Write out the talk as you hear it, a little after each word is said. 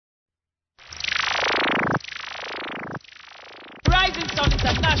Sun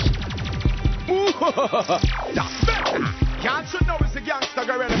International. Can't you know it's the gangster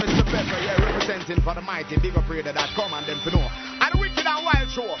gorilla, Mr. Pepper, yeah, representing for the mighty Bigupradio.com and them for know. And the wicked and wild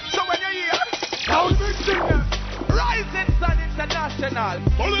show. So when you hear, Rising Sun International.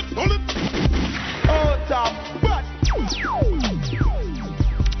 Bullet. Oh, top, but.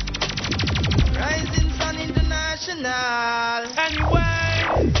 Rising Sun International.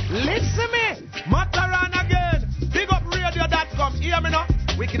 Anyway, listen me. Mataran again. Bigupradio.com. Hear me now?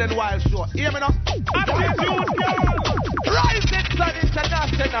 Wicked and wild show. Hear me now? Attitude, girl. Rising Sun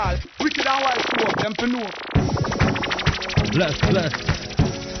International. Wicked and wild show. Them to know. Bless.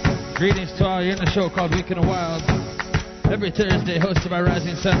 Greetings to all. You're in the show called Wicked and Wild. Every Thursday, hosted by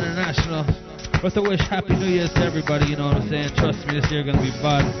Rising Sun International. With a wish, Happy New Year's to everybody, you know what I'm saying? Trust me, this year gonna be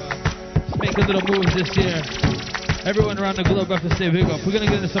fun. Let's make a little moves this year. Everyone around the globe have to stay big up. We're gonna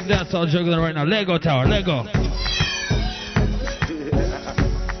get into some dancehall juggling right now. Lego Tower, Lego.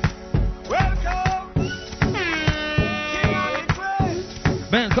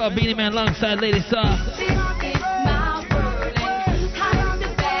 Man called Beanie Man alongside Lady Saw.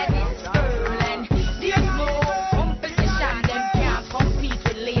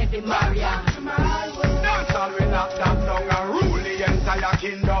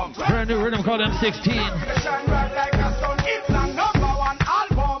 Brand new rhythm called M16.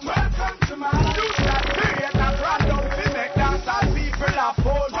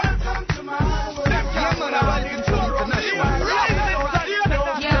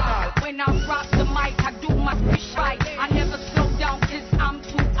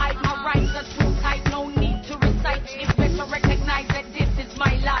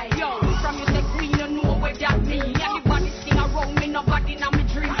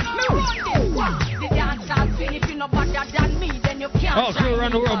 Oh, crew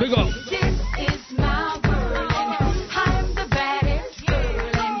around the world, big up. This is my world, I'm the baddest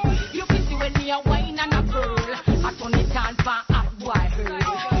girl, and you can see when me a wine and a pearl, I turn it on for a boy girl.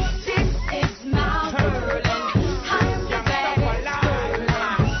 This is my world, I'm the baddest girl.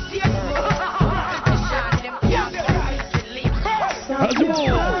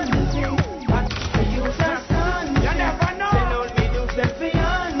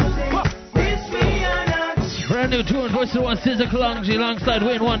 Brand new tune, voice of the one, Scissor Kalonji alongside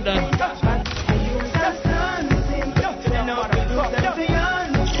Wayne Wonder.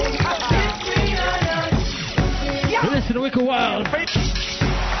 Listen to Wicked Wild.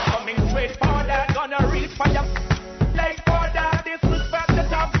 Coming straight forward, gonna reach for you. Like border, disrespect the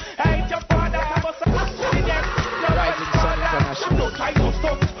top. Hate your father, I was a Rising Sun International. No type of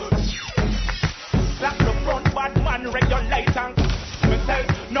stuff. Slap the front, bad man, regulate and myself.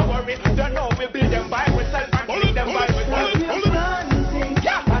 No worry, don't know we build them by ourselves and build them by ourselves.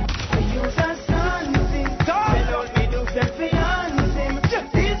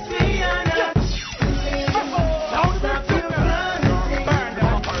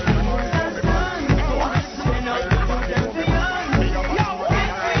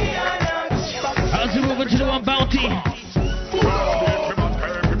 Bounty.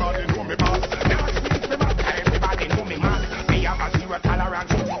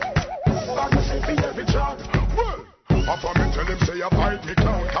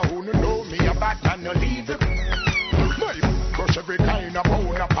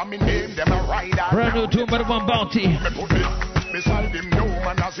 Brand new tune by the one Bounty. Beside him, no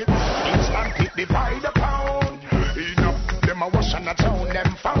man has it. Instantly divide a pound. Enough, them a wash on a town.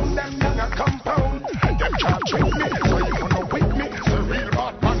 Them found them young a compound. Them can't trick me, so you wanna with me. So real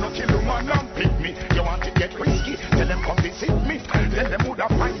bad man, no kill you man and pick me. You want to get risky, tell them come visit me. Then them woulda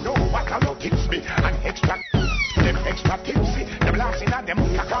find out what a lot tips me. And extra tipsy. Them laughing at them,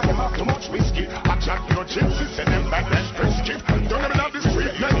 caca them have too much whiskey. I chat your gypsy, say them back less risky. Don't let me have the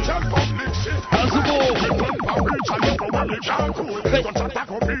street, mental public shit. How's the ball? Don't attack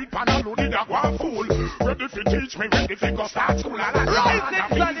a beat, pan and loaded up one fool. Ready to teach me, ready to go start school.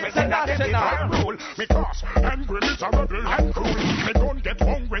 Rising Sun International. Me cross, angry, miserable and cool. Me don't get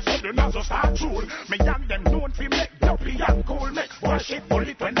hungry, so the nazo start tool. Me young them don't feel make dopey and cool. Make worship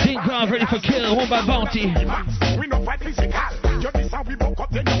bullet when they Team Crown ready for kill, one by Bounty. We no fight physical. You this how we woke up,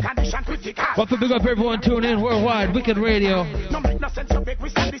 then you condition critical. Want to big up everyone tune in worldwide, Wicked Radio. No make no sense, you make we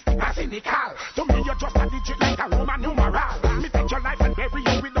sadistic and cynical. To me, you're just a digit like a Roman numeral. Me take your life and bury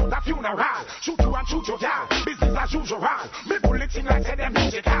you without a funeral. Shoot you and shoot your gal, business as usual. Me bullets in like say them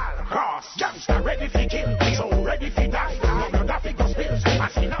musical. Cross, gangster ready for kill, so ready for die. No nothing goes spills.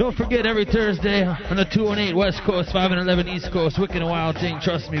 Don't forget every Thursday on the 218 West Coast, 5 and 11 East Coast, Wicked and Wild thing.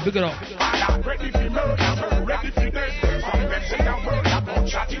 Trust me, big it up. Ready for murder, ready for death. Some men say the world about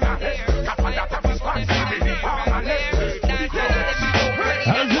shot in a head. Got my data responsibility, permanent.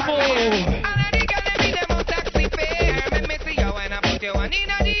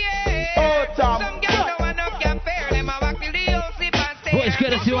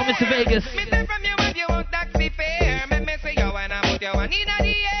 good to see you on Mr. Vegas. Me say from you if you want taxi fare. Me say you wanna put your one in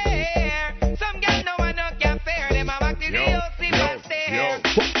the air. Some girl no one no can fare. Them a back to the house if I stay here.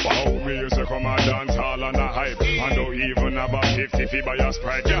 How we used to come and dance hall and a hype. And don't even about 50 fee by your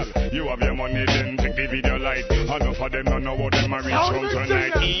sprite, girl. You have your money, then take the video light. Enough of them don't know what them a reach home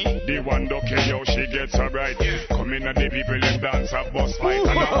tonight. The one don't care how she gets so bright. Come in and the people them dance a bus fight.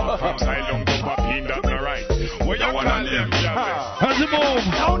 And I walk from silent to popping, that's not right. What you wanna name, girl? How's it move?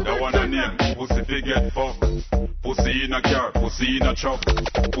 That one a name, pussy fi get fucked. Pussy in a car, pussy in a truck.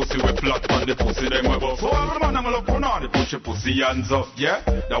 Pussy we flat on the pussy them we buff. So every man I'm look on the push your pussy hands up, yeah?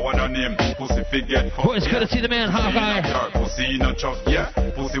 That one a name, pussy fi get fucked. Boys, good to see the man, Hawkeye. Pussy in a truck, yeah?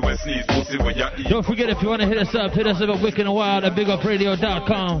 Pussy we sneeze, pussy we ya eat. Don't forget, if you want to hit us up at Wicked and Wild at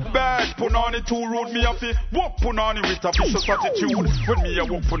bigupradio.com. Bad punani too rude, me a fi walk punani with a vicious attitude. When me a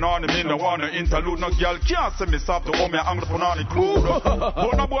walk punani, me no wanna interlude. No girl can't say me soft to me angry punani crude.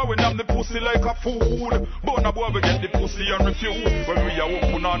 But no boy we name the pussy like a food. But no boy we get the pussy and refuse. When we a walk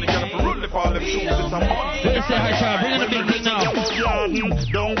punani, get up roll the all them shoes. It's a monster. Let's say hi, Charles. Bring in the big thing now.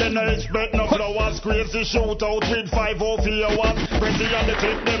 Don't get no expect no flowers. Crazy shootout with 504 hours. Pressy on the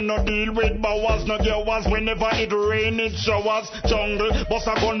clip, them no deal with bowers. No girls whenever it rain, it showers. Jungle, boss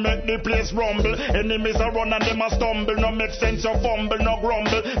a gun make the place rumble. Enemies a run and them a stumble. No make sense you fumble, no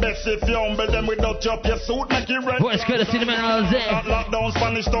grumble. Best if you humble them without up your suit, make it red. Boys, good to see the man all day. Lockdown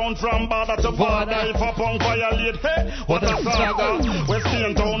Spanish town from border to border. If a punk violate, hey, what a saga. West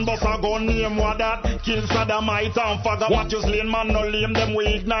Spain town, boss a gun name what that. Kill Saddamite and Fagga. Matthews Lane man no lame. Them we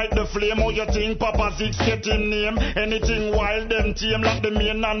ignite the flame. How you think Papa Ziggs get him name? Anything wild them team like the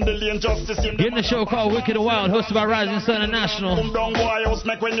main and the lane. Justice in You're in the show called Wicked and Wild, hosted by Rising Sun Int'l. Down boy house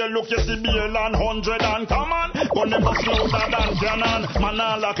make when you look you see Bill and 100 and come on. Gun them a louder than cannon. Man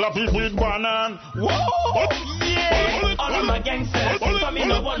all a clap it with banan. Whoa, yeah. All of my gangsters, for me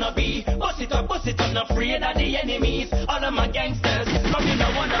no wanna be. Bust it up, not afraid of the enemies. All of my gangsters, for me no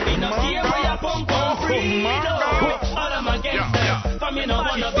wanna be. No fear where you pump free. All of my gangsters, for me no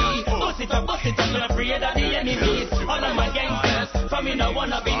wanna be. Bust it up, not afraid of the enemies. All of my gangsters, for me no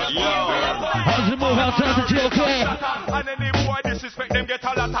wanna be. No fear where you pump. How's the move outside the jail clear? And any boy disrespect them get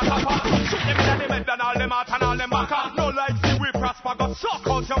a lot of tapa. Shoot them in the head and all them out and all them back. No life see we prosper, got suck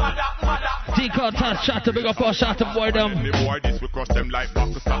out your mother. T-Call touch, shot to big up or shot to boy them. The boy this we cross them like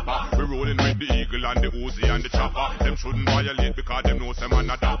back to stopper. We rolling with the eagle and the Uzi and the chopper. Them shouldn't violate because them know some man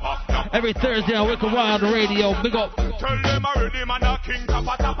a dapper. Every Thursday on Wicked Wild Radio, big up. Tell them already man a king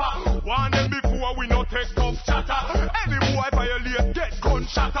tapper. Warn them before we no take tough chatter. Any boy violate get gun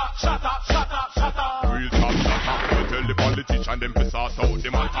shatter. Real top shatter. We tell the politician them to sort out the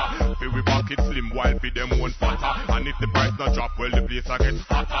matter. Feel we pocket slim while be them one fatter. And if the price not drop, well the place a get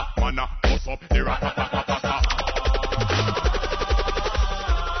hotter. Man a bust up the rat-a-ta-ta-ta-ta.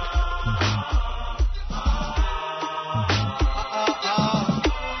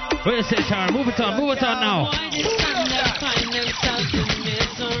 What do you say, Tara? Move it on now. Find themselves in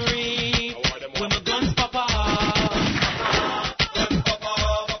misery when my guns pop off.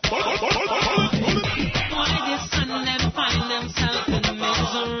 Why this son them find themselves in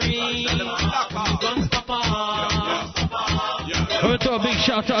misery when my guns pop off. I want to throw a big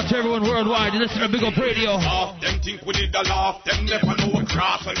shout out to everyone worldwide. You listen to Bigupradio. Them think we need a laugh. Them never know a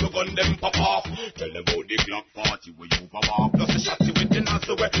cross when we gun them pop off. Tell them about the Glock party where you pop off. Plus the shotty with the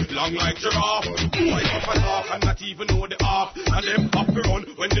nozzle way long like giraffe. Boy up and talk and not even know the off. And them pop the run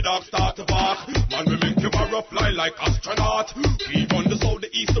when the dogs start to bark. Man we make you a fly like astronaut. We run the south, the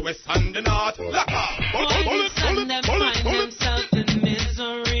east, the west and the north. Why this son them find themselves in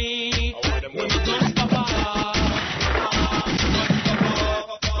misery when my guns pop off.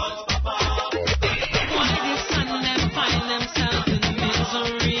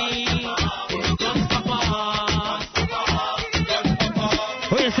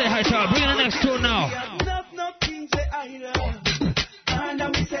 Say hi, Charles. Bring in the next tune now.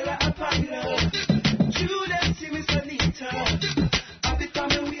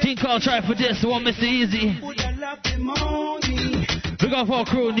 Team call try for this, won't miss it easy. Big up our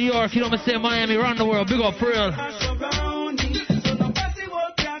crew in New York, you know what I'm saying, Miami, around the world. Big up for real.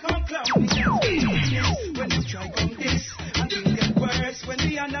 When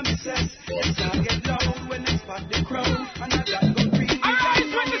the enemy says, it's not get loud when they spot the crowd, and I got good read. Alright,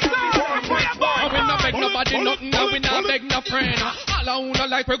 27, beg nobody nothing, and we not beg no friend. All I wanna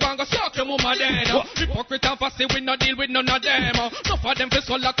like we gon' go suck your mama then. Hypocrite and fussy, we no deal with none of them. Enough of them fi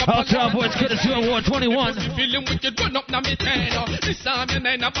so lock up. Ultra Boys, courtesy of War 21. Feeling wicked, run up now me ten. This time you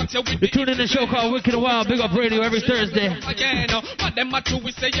man, I box you with. You tune in the show called Wicked and Wild, Big Up Radio every Thursday. Again, but them are two,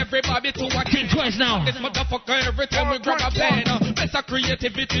 we say everybody to a Think twice now. This motherfucker every time we grab a pen. Better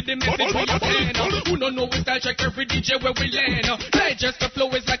creativity, the message we obtain. Who don't know we style check every DJ where we land. Digest the flow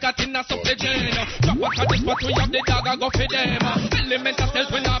is like a tin of supplement. Drop back at the spot we have the dog I go for them. Element of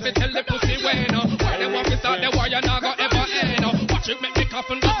stealth when I be tell the pussy when. Why they want to start the war you not go ever end. Watch it make me cough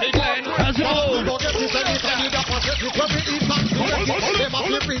and not the glen. Let's go.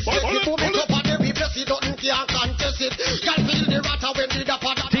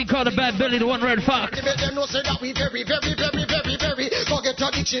 Think called the Bad Billy, the one red fox.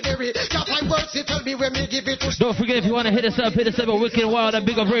 Don't forget if you want to hit us up at Wicked at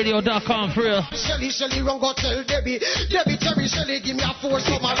bigupradio.com for real. Shelly, run go tell Debbie, Terry, Shelly, give me a force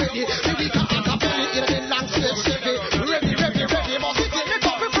from my ready. We can acapella in the long straight Chevy. Ready, must be taking it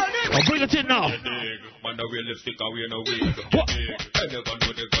up and I'll bring it in now.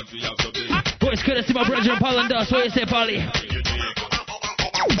 Boys, courtesy my brother Paul and Dust. What you say, Polly?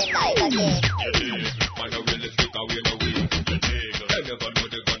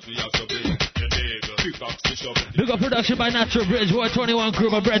 Big up production by Natural Bridge, War 21 crew,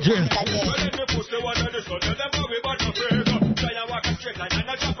 my brethren.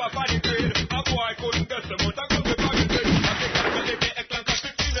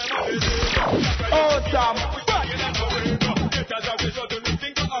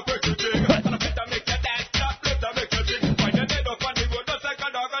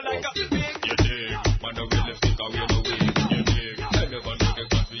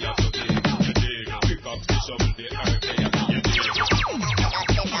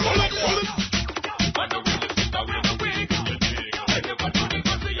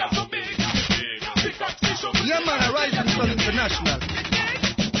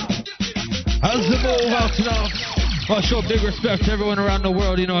 How's the move out now? I'll show big respect to everyone around the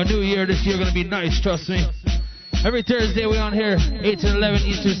world. You know, a new year this year gonna be nice, trust me. Every Thursday we on here, 8 to 11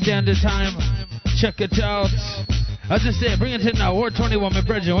 Eastern Standard Time. Check it out. I just say, bring it in now. War 21, my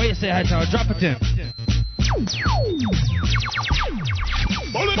brethren. What you say, hi tower? Drop it in.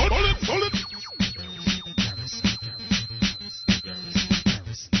 Bullet.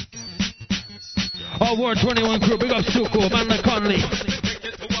 All War 21 crew, big up Suko, man like Conley.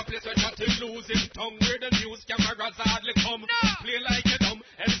 Losing tongue where the news cameras hardly come. Play like a dumb,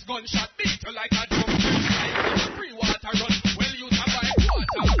 else gunshot beat you like a drum. Free water run, well you can buy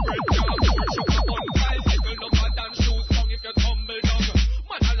water. Bread job, sugar bun, bicycle number than shoes long if you tumble down.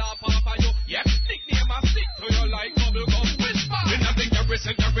 Man a laugh off of you, yeah. Nickname a stick to you like bubble gum. Whisper. In a big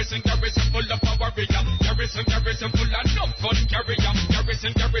garrison full of power area. Garrison full of enough gun carrier.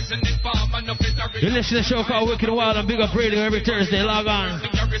 Garrison in farm and up in the You listen to the show called Wicked and Wild on Big Up Radio every Thursday. Log on.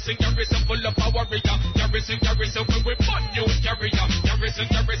 Garrison full of power area. Garrison when we fun news carrier. Garrison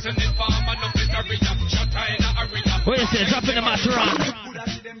in farm and up in the area. Shut in the area. What you say? Drop in the Mataran.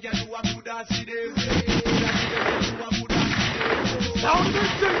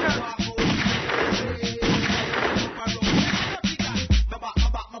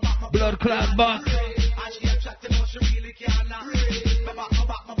 Blood clot box.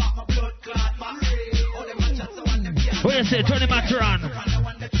 What you say? Tony Mataran.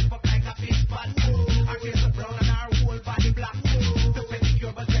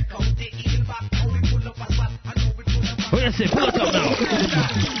 What you say? Pull it up now.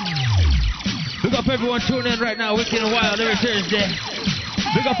 Big up everyone tuning in right now. Wicked and Wild every Thursday.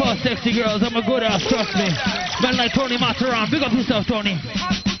 Big up all sexy girls. I'm a good ass, trust me. Man like Tony Mataran. Big up yourself, Tony.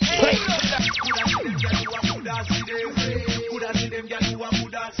 Hey.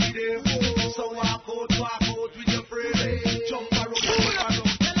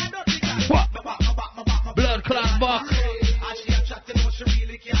 What? Blood clot box.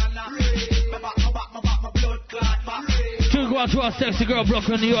 Two go out to our sexy girl,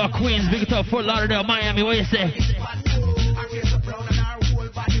 Brooklyn, New York, Queens, Big Top, Fort Lauderdale, Miami. What you say?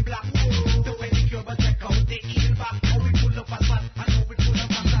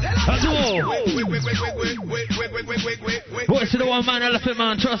 Voice to the one man, elephant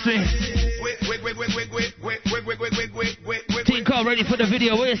man, trust me. Team call ready for the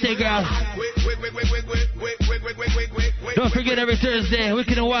video. What you say, girl? Don't forget every Thursday,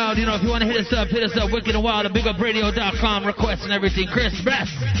 Wicked and Wild. You know, if you want to hit us up, Wicked and Wild at bigupradio.com. Requests and everything. Chris,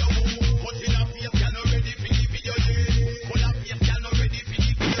 best.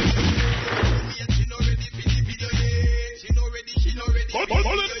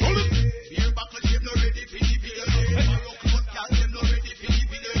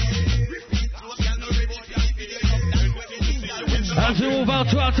 out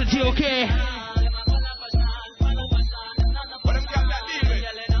to Altitude, okay?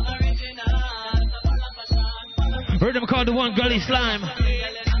 Rhythm called the One Gully Slime.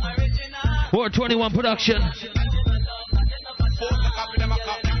 Ward 21 production.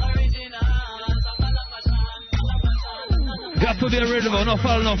 Got to be a rhythm, no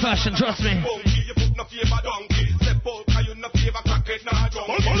follow, no fashion, trust me.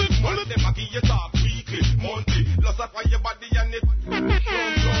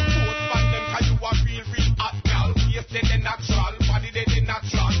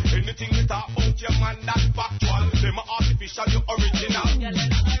 Anything you talk about your man, that's factual. Them are artificial, you original.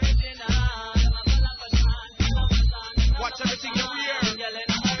 Watch everything you wear.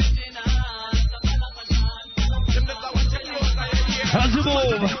 How's the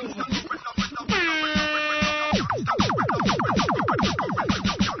move?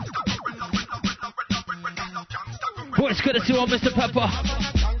 Boys, good to see you, Mr. Pepper.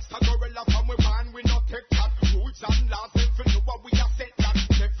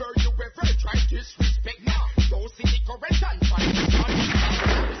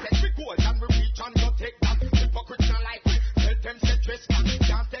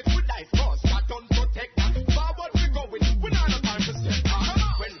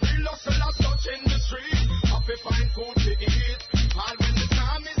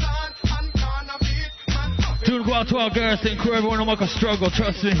 To our girls and crew, everyone will make a struggle,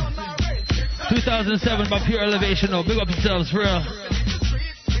 trust me. 2007 by pure elevation, no. Big up yourselves, for real.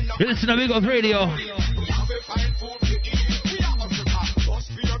 You listen to Bigupradio.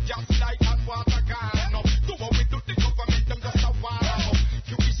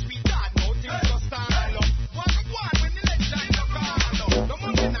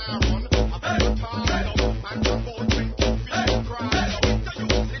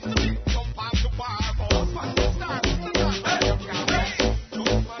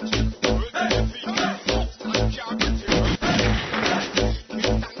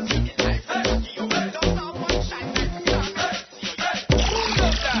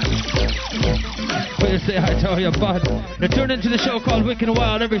 Say hi to all your bud. They turn into the show called Wicked and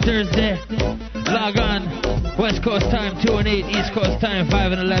Wild every Thursday. Log on. West Coast time 2 and 8, East Coast time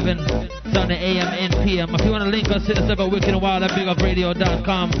 5 and 11. It's on the AM and PM. If you want to link us, hit us up at Wicked and Wild at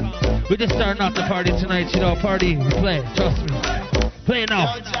bigupradio.com. We're just starting off the party tonight, you know. Party, we play. Trust me. Play it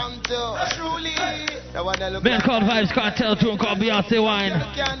now. Man called Vibes Cartel, tune called Beyonce Wine.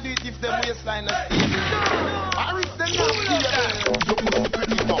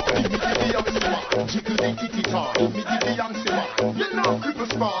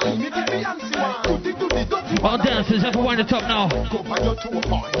 All dancers, have to wind it up now.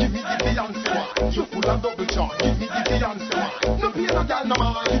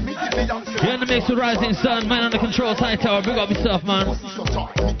 You're in the mix with Rising Sun, man on the controls, high tower. Big up yourself, man.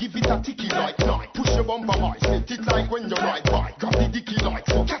 Give it a ticky like night. Push your bumper high, set it like when you ride by. Got the dicky like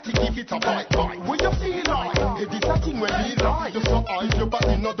so, catty give it a bite by. What you feel like? Head is a thing when we lie. You're so high, your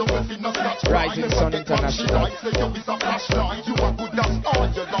body no double fin, no scratch. Rising Sun International. Say you is a flashlight. You are good, that's all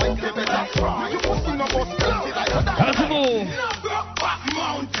you like. Baby, that's right. You pussy no bust, crazy like a dance. How's the move?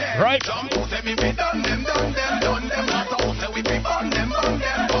 Right. Say me be done them. Matter who say we be bun them.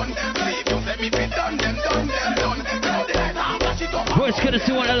 Leave you say me be done them. Boys, gonna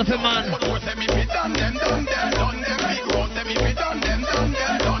see one elephant man.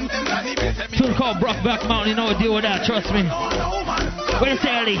 Tune called Brockback Mountain, you know what deal with that, trust me. Where's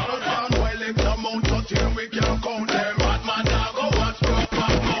Sally?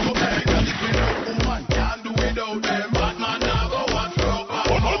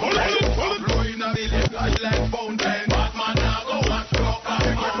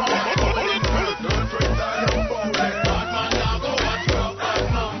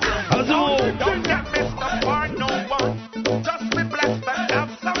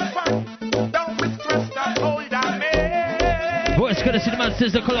 Gonna see the man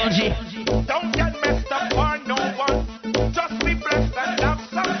Sister Kalonji. Don't get messed up for no one. Just be blessed and have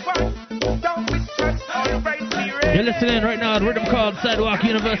some fun. Don't be stressed or raise the rate. You're listening right now at Rhythm called Sidewalk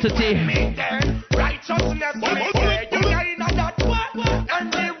University. Righteousness me say you ain't that what?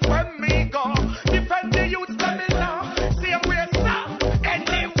 And when me go, defend the youth from me now. See where stop.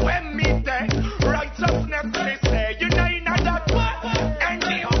 Anywhere me there. Righteousness me say you ain't that what? And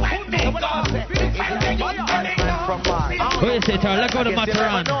when me go, defend the youth from me now. What is it, let go the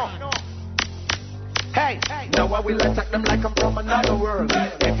Mataran. Hey, now I will attack them like I'm from another world.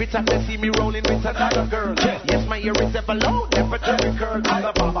 If every time they see me rolling with another girl. Yes, my ear is ever low, never turn curl. I'm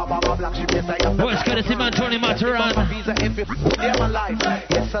the baba black ship, yes, I am the What's gonna see man Tony Mataran? Visa if it they're my life.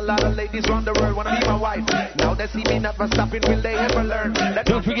 Yes, a lot of ladies around the world wanna be my wife. Now they see me never stopping, will they ever learn?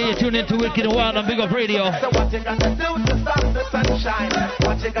 Don't forget you tune into Wicked and Wild on Bigupradio. So what you gonna do to stop the sunshine?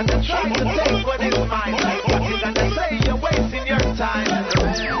 What you gonna try to take what is mine? What you gonna say you're wasting your time?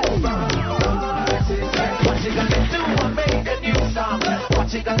 What you gonna do? I made a new song. What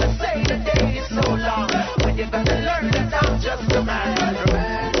you gonna say? The day is so long. When you gonna learn that I'm just a man?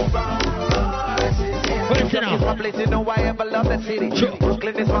 It's my place, you know I ever love that city.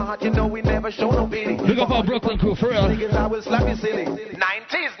 Brooklyn is my heart, you know we never show no pity. Big up our Brooklyn crew, for real. Niggas, I will slap you silly.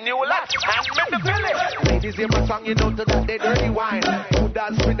 90s, new lot, and with the village. Ladies hear my song, you know to that they dirty wine. Who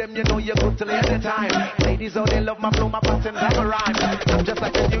dance with them, you know you're good till any time. Ladies, oh, they love my flow, my patterns have a rhyme. I'm just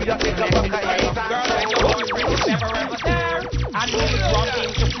like a New York nigga, but I hate time. Girl, when you want me, it's never ever there. I know it's wrong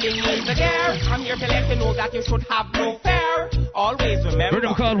thing to fling in the air. I'm here to let you know that you should have no fear. Always remember.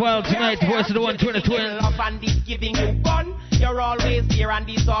 Rhythm called Wild tonight, the voice of the one, twin of twins. Love and this giving you fun. You're always here and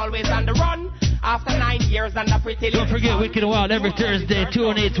this always on the run. After 9 years and a pretty Don't forget Wicked and Wild every Thursday, 2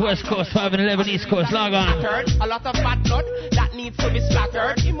 and 8 West Coast, 5 and 11 East Coast. Log on. A lot of bad blood that needs to be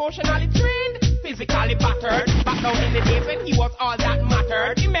splattered. Emotionally drained, physically battered. Back down in the days when he was all that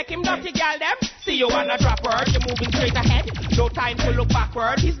mattered. You make him dirty, girl, them. See you on a dropper. You're moving straight ahead. No time to look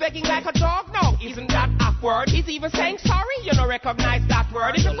backward. He's begging like a dog now. Isn't that awkward? He's even saying sorry. You don't recognize that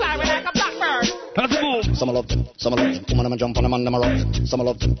word. It's flying like a blackbird. How's the move? Some love them, some love them. Woman, I'ma jump on them and I'ma rock them. Some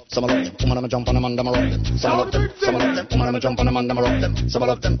love them, some love them. Woman, I'ma jump on them and I'ma rock them. Some love them, some love them. Woman, I'ma jump on them and I'ma rock them. Some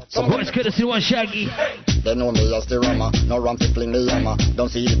love them, some love them. What's good to see one Shaggy? They know me as the rammer. No ram to fling me hammer.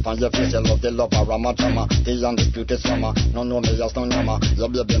 Don't see it on your face. You love the love a rama drama. The undisputed summer. No know me as no yama. Your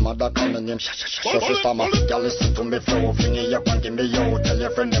baby mother coming in. Shut your stammer. Girl, listen to me flow. Fling it up and give me yo. Tell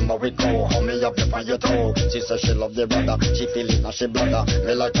your friend them how we go. Hold me up on your toe. She says she love the brother. She feel it now she bladder.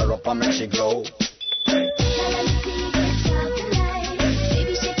 Me light her up and make she glow.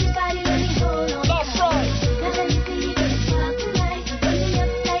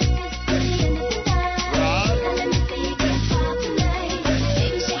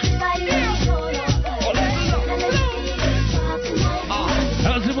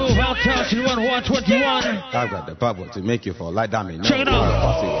 Touching 121. I've got the power to make you fall like diamond. Check it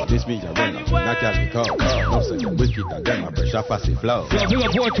out. This means I run up. Not got me cold. No second whiskey, I got my brush. I pass it flow. Yo, big up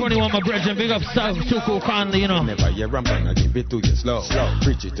 421, my brethren. Big up South Tuku Conley, you know. Never hear I'm gonna give it to you slow.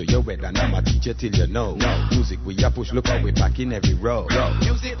 Preach it to your head and I'ma teach you till you know. Music we a push, look how we back in every row.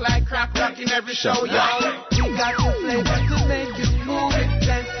 Music like crap rock in every show, yo. We got the flavor to make you move it.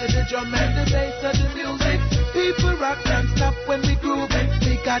 Dance to the drum and the bass of the music. People rock non-stop when we groove it.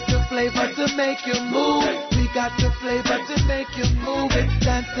 We got the flavor to make you move. We got the flavor to make you move it.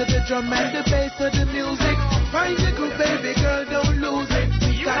 Dance to the drum and the bass of the music. Find your groove, baby girl, don't lose it.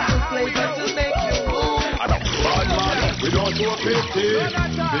 We got the flavor to make you move. Bad man, we don't do a pity.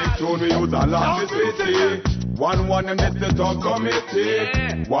 Big tune we use a lot of city. One them let the talk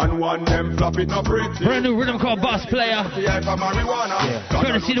committee. One them flop it no pretty. Brand new rhythm called Boss Player.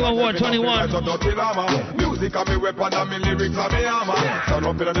 Courtesy to 121. Music and me weapon and me lyrics and me armor. Turn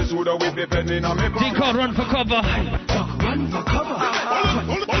up in the studio with me pen in and me They called Run for Cover. Run for cover.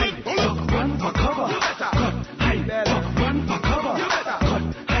 Run for cover. Run for cover.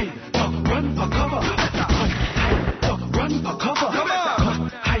 Run for cover. Run for cover. Come on.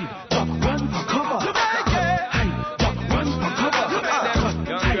 Run for cover.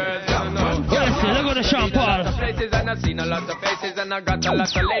 Look at the Sean Paul. Places and I've seen a lot of faces and I got a lot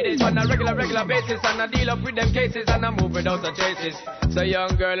of ladies on a regular basis and I deal up with them cases and I move without the chases. So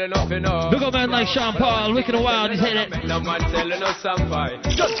young girl enough you know. Big up man like Sean Paul, Wicked and Wild, just hit it. No man telling us some fight.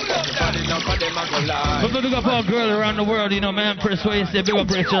 Just enough for them I go lie. But big up all girls around the world, you know, man. Persuasive, big up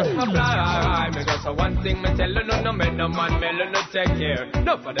Rachel. Because one thing me tell you, no man, no man, no take care.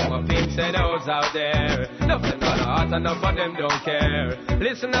 Enough of them are pimps and hoes out there. Enough of them got a heart, enough of them don't care.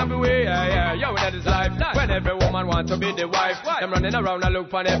 Listen everywhere, yo, that is life. When every woman wants to be the wife, them running around and look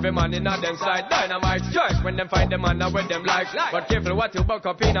for every man in them side. Dynamite strike when them find the man with them like. But careful what you buck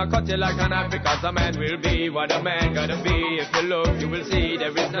up in and cut you like an knife, because a man will be what a man gotta be. If you look, you will see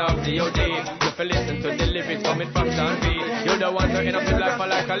there is no DOD. If you listen to the lyrics coming from Sean B, you don't want to end up in life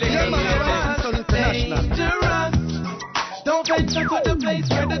like a little dangerous. Don't venture to the place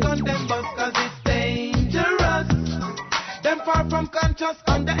where the gun them bust, cause it's dangerous. Them far from conscious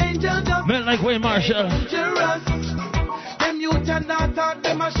on the angel dust. Men like Wayne Marshall. Dangerous. Them youth and not thought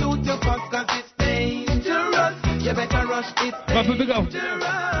them a shoot you first, cause it's dangerous. You you better rush it. But big up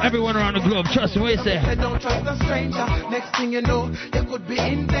everyone around the globe. Trust me, what you say? Don't trust a stranger. Next thing you know, you could be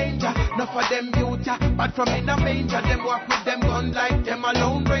in danger. Enough of them beauty, but from in a manger. Them walk with them gun like them a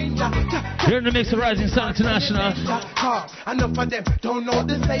lone ranger. You're in the mix of Rising Sun International. Enough of them don't know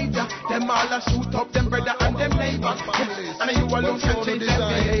the savior. Them all a shoot up them brother and them neighbor. And you alone can change their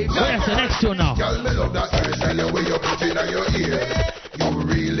behavior. Where's the next two now? Girl, me love that hairstyle, the way you put it on your ear. You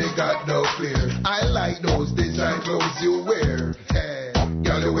really got no fear. I like those design clothes you wear. Hey,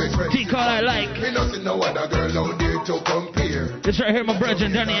 girl, you express. T-call I like. Me not see no other girl out there to compare. This right here, my brother,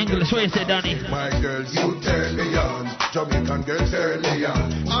 Danny English. What you say, Danny? My girls, you turn me on. Jamaican girls turn me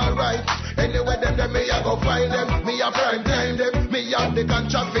on. Alright, anyway, them me I go find them. Me a prime time them. Me have the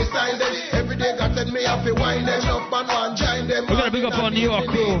contract fi sign them. Every day got them, me have to wind them up and one join them. We're gonna big up on New York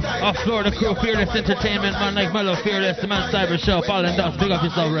crew, off Florida crew, Fearless Entertainment, man like Mellow, Fearless, the man Cyber Show, Paul and Dust. Big up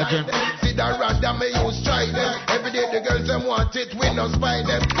yourself, Regent. See that rod that me use strike them. Every day the girls them want it, we no spy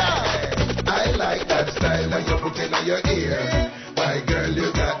them. I like that style that you put in your ear. My girl,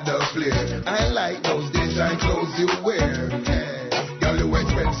 you got the flair. I like those design clothes you wear. Girl, you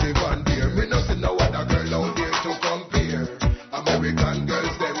expensive and dear. Me no see no other girl out there to compare. American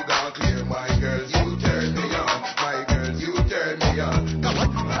girls, them got clear. My girls, you turn me on. My girls, you turn me on. Come on.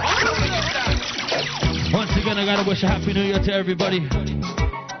 Once again, I gotta wish a happy new year to everybody.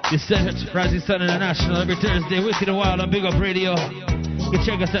 This is Rising Sun International every Thursday, Wicked and Wild on Bigupradio. You can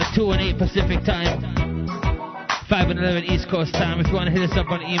check us at 2 and 8 Pacific time, 5 and 11 East Coast time. If you want to hit us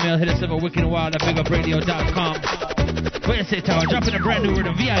up on email, hit us up at wickedandwild@bigupradio.com. What you say, Tower? Dropping a brand new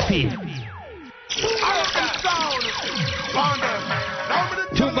rhythm, VIP.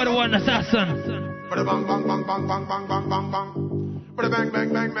 Tuned by the one assassin.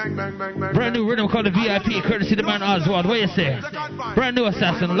 Brand new rhythm called the VIP, courtesy the man Oswald. What you say? Brand new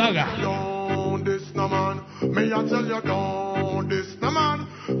assassin, Laga. Don't this no man, me I tell you don't this no man,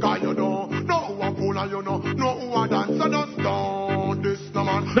 cause you don't know who a fool and you know who a dancer. Just don't this no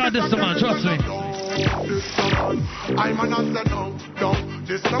man. Not this no man, trust me. Don't this no man, I'm an answer no, don't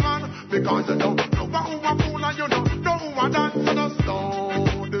this no man, because you don't know who a fool and you know who a dancer. Just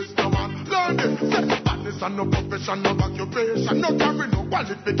don't this no man. Learn this, badness and no profession, no occupation, no carry no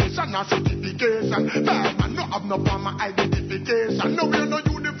qualification, no certification. Bad man no have no form of identification, no wear no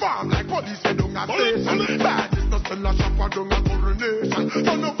uniform like police they don't have station. Bad is no still a shop or don't have coronation.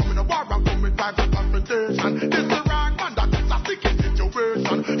 So no come in a war and come with type of confrontation. This the wrong man that is a sticky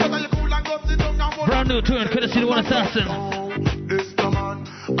situation. But you cool and go sit down and brand new tune, courtesy the one assassin. This the man,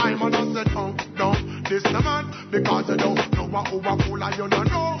 I'm an asset, don't this the man, because you don't know who a fool and you don't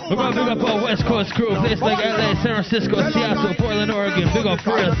know. We're gonna big up our West Coast crew, places like LA, San Francisco, Seattle, Portland, Oregon. Big up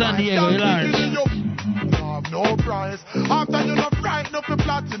for real, San Diego, you large. No price. After you not frightened up the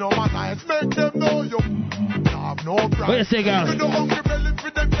platinum and ice, make them know you have no price. What you say, girl? You don't hungry belly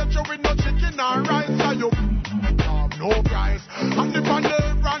for them get you with no chicken and rice, so you have no price. And if I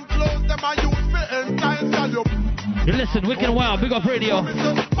never run close, them I use me entice, so you. You listen, Wicked and Wild, Big Up Radio.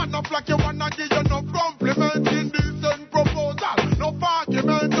 Man up like you wanna give you no compliment, indecent proposal, no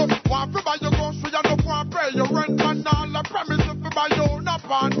argument. Want to buy your grocery and no want pay your rent and all the premises to buy your own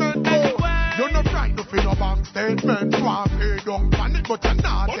apartment. You're not trying to fill a bank statement. You want pay don't panic, but you're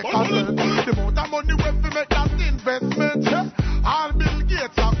not take a cent. The amount of money we have to make that investment. All Bill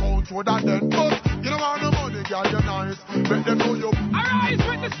Gates account would have done, but you don't want the money, girl, you're nice. Make them know you. Arise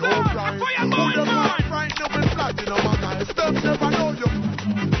with the sun, for your mind, man. Right now it's platinum and ice. Them never know you.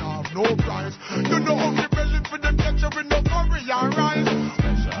 You have no price. You know hungry belly for them get you with no curry and rice.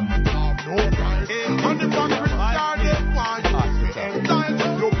 You have no price. And the factory are them want you to entice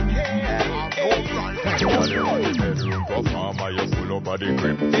you. Bedroom performer, you full up of the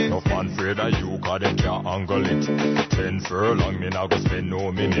grip. No fan afraid of you, cause them can't angle it. 10 furlong, me nah go spend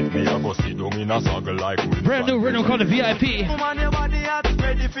no minute. Me a go sit down in a circle like with brand new rhythm called the VIP. Woman, your body hot,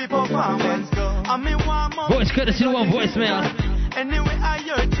 ready for performance. And me want more. Voice courtesy one voicemail. Anyway, I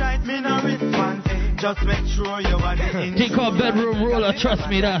your child, me no response. Just make sure your body in. He called bedroom ruler, trust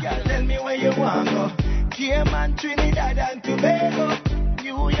me that. Tell me where you want go. Cayman, Trinidad and Tobago.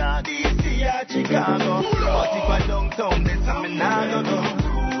 New York, DC, or Chicago. But if I don't town, then I'm not gonna go.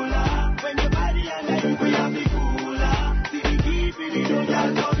 Cooler, when your body and I we have the cooler. See the key for the new girl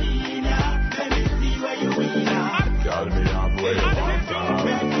come in. Let me see where you in. Girl, me have where you want to.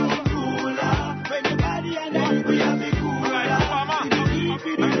 Cooler, when your body and I we have the cooler. See the key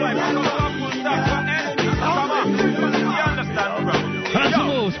for the new girl come in. Hands to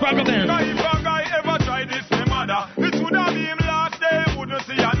move, sparkle band. If a guy ever tried this, me mother, it would have been last day, wouldn't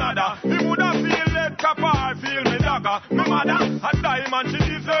see another. He would have feel lead copper, I feel me dagger. Me mother, a diamond, she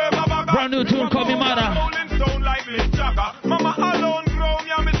deserve a bagger. Brand new tune called Me Mother. sound like Mick Jagger. Mama alone grown,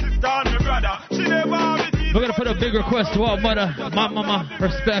 yeah, my sister and my brother. She never have it. We're gonna put a big request to our mother, my mama,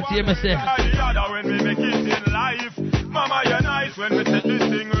 respect, you must say. When we make it in life, Mama, you're nice when we set this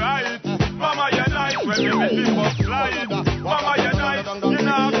thing right. Mama, you're nice when we make it up slide. Mama, you're nice, you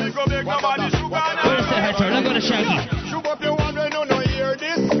know, we go make nobody sugar. Let's go to Shaggy. Shoot up your one when you no hear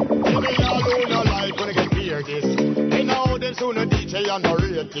this. Give me all who no like when you get hear this. They know them soon a DJ and no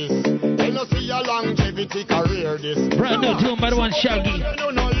rate this. They no see your longevity career this. Brand new tune by the one Shaggy.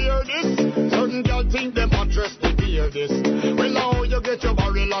 You no hear this. Certain girls think them address to hear this. Well now you get your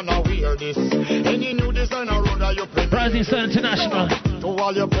barrel and now hear this. Any new designer road that you print. Rising Sun International. To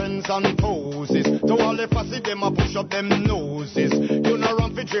all your friends and poses. To all the fussy them a push up them noses. You no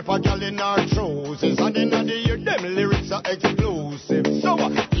run for trip a gal in our trousers. And in the year them lyrics are explosive. So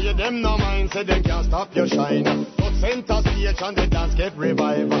hear them no mind say they can't stop your shine. But center stage and the dance get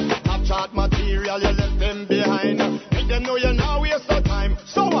revived. Top chart material you left them behind. Make them know you now waste no time.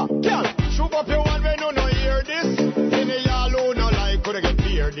 So girl, shoot up your one when you no hear this. Any y'all who no like could get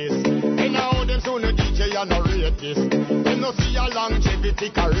fear this. And now them soon a DJ and no rate this. Them no see a longevity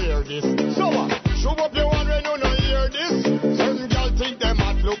career this. So shoot up your one when you no hear this. Certain girl think them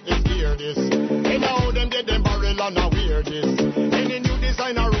hot look is fear this. And now them get them barrel and now wear this. Any new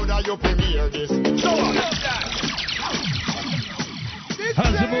designer road that you premiere this. So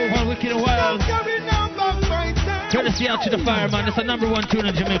how's the move on Wicked and Wild? Courtesy out to the fireman. It's the #1 tune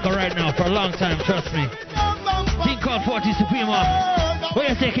in Jamaica right now for a long time, trust me. Team called 40 Supremo. What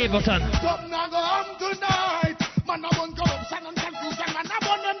you say, Cableton? something I go on tonight. Man, I want corruption and confusion. Man, I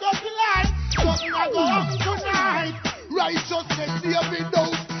want them to lie. Something I go on tonight. Righteousness, David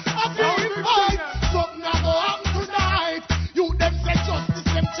knows. I feel fight. Something I go on tonight. You them say justice,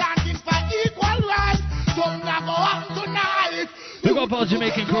 them chanting for equal rights. Something I go on tonight. Big up all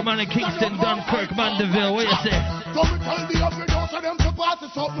Jamaican crew, man in Kingston, Dunkirk, Mandeville. What you say? Don't tell the other those of them to pass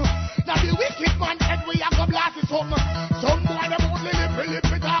it something. Now the wicked man said we have to blast it something. Some boy them only lip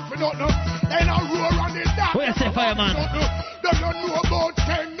it off for nothing. They don't roar on it down. What you say, fireman? They don't know about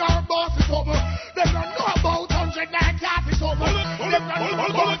 10 or boss it something. They don't know about 100 and coffee something. They don't know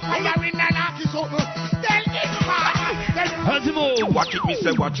about firing and hockey something. Then it's mad. How's the move? Watch it, me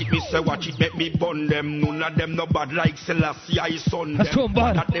say, watch it, me say, watch it, make me bun them. None of them no bad like Selassie, I son them. That's too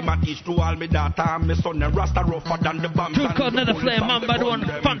bad. That them a teach to all me daughter and me son. Them Rasta rougher than the bomb. Truth called Another Flame, man by the one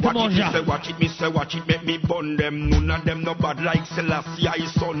Phantom Oja. Watch it, me say, watch it, make me bun them. None of them no bad like Selassie, I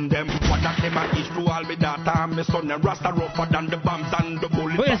son them. What that them a teach to all me daughter and me son. Them Rasta rougher than the bombs and the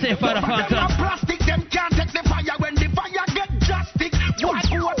bullets. What you say, Father Phantom? Plastic, them can't take the fire when the fire get drastic. Why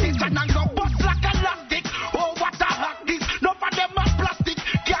go a teach and go bust like elastic? Oh, what a hack this. No for them a plastic.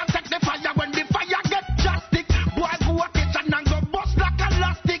 Can't take the fire when the fire get drastic. Boy go a teach and go bust like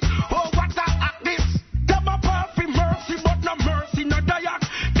elastic. Oh, what a hack this. Them a for mercy, but no mercy, no diet.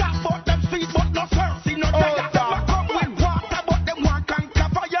 That for them sweet, but no mercy, no diet. Them a come with water, but them want conquer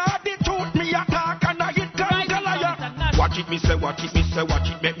fire. The truth me attack and I hit Goliath. Watch it, me say, watch it, me say, watch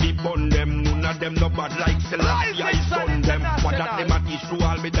it, make me bun them. None of them no bad like Selassie, I son them. What that them a teach to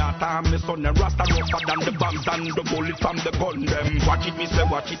all me daughter and me son. Them Rasta rougher than the bombs and the bullets from the gun them. Watch it, me say,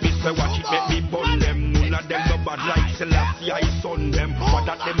 watch it, me say, watch it, make me bun them. None of them no bad like Selassie, I son them. What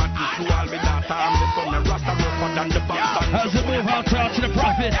that them a teach to all me daughter and me son. Them Rasta rougher than the bombs and the how's the move out to the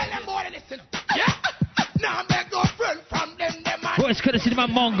prophet? Yeah. Now make no friend from them man. Boys, could have seen my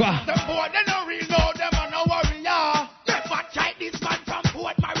Monga. Them boy, they no real know them and no warrior. Never try this man from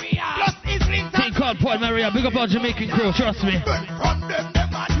Port Maria. Plus Islington. Team called Port Maria. Big up all Jamaican crew, trust me. From them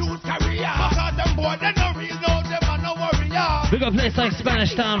man use career. Because them boy, they no real know them and no warrior. Big up place like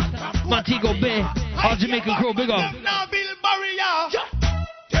Spanish Town, Montego Bay. All Jamaican crew, big up. Them now build barrier.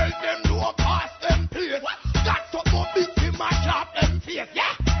 Tell them no pass them place. Got to go big to mash up them face.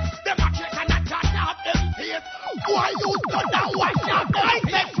 Yeah. Them a check and a chat up them face. Why you got that wash up them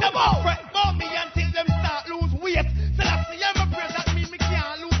face? I take them out. Fret mommy until them start lose weight. So that's the ever bread that mean me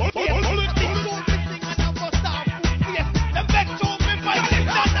can't lose weight. Big shoes me sing and I must start food face. Them beg to me by the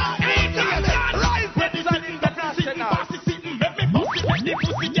sun and rise when the sitting, the sitting, bossy sitting. Make me bossy when the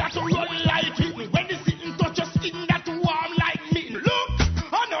pussy got to run like it. When the sitting touch your skin that warm like me. Look,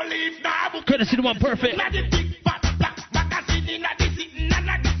 I no leave now. Could have seen one perfect. Now the big fat black magazine in the sitting and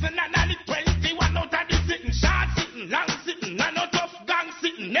a listen and a 21 out of the sitting. Short sitting, long sitting, and no tough gang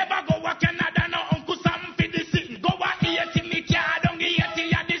sitting. Never go a Canada, no Uncle Sam for the sitting. Go a 80 me car down the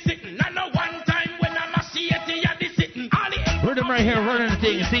 80 at the sitting. And no one time when I'm a 80 at the sitting. Rhythm right here, running the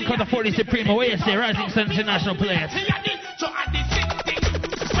thing. Thing called the 40 Supremo. What you say? Rising Sun International players. So at the sitting,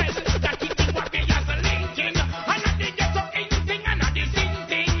 well, that it is what they as a linking. And at the get up in thing, and at the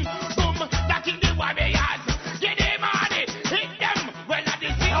sitting, boom, that is the what they as.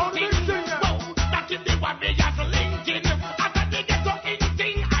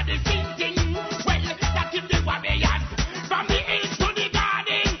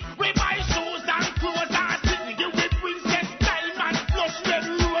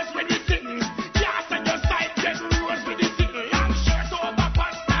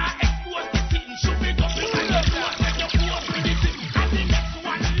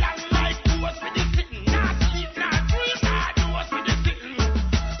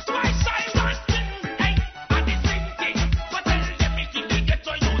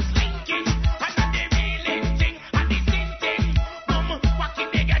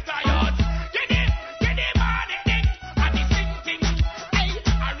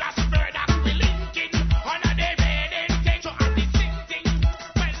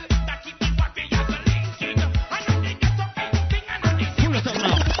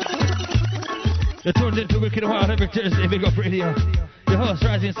 You're tuned into Wicked Wild every Thursday, Bigupradio. Your host,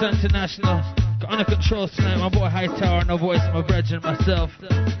 Rising Sun International. Under control tonight, my boy Hightower, no voice, my brethren, myself,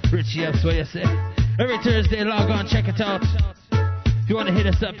 Richie F's, what you say. Every Thursday, log on, check it out. If you want to hit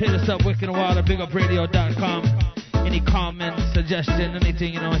us up, Wicked Wild at bigupradio.com. Any comments, suggestion,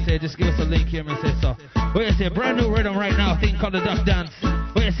 anything, you know what I say, just give us a link here and say so. What you say, brand new rhythm right now, thing called the Duck Dance.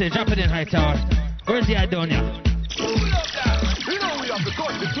 What you say, drop it in, Hightower. Where's the Idonia? The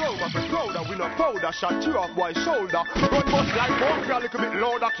throw of the crowd, we no powder, shot you off boy's shoulder. Run bust like bunker, a little bit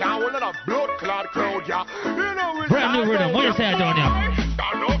louder, can't hold on a blood clot crowd, yeah. You know it's brand new rhythm, what you say, Adonia?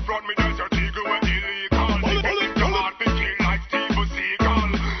 Stand up front, me there's a tigger with illegal. Take the heart, be kill like Steve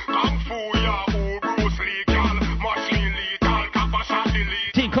Seagal. Kung Fu, yeah, who Bruce Lee, gal. Machine lethal, kappa shot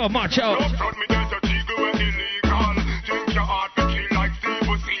illegal. Team called March Out. Stand up front, me there's a tigger with illegal. Take your heart, be kill like Steve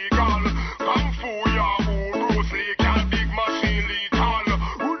Seagal. Kung Fu, yeah, who Bruce Lee, gal. Big machine lethal.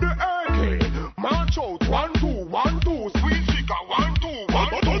 1, 2, 1, 2, sweet chica, 1, 2, 1,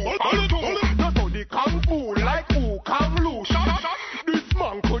 2, 1, 2. That's how the kung fu like who kung loose. This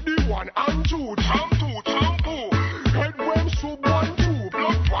man could the one and two, champ two, shampoo. Head when soup 1, 2,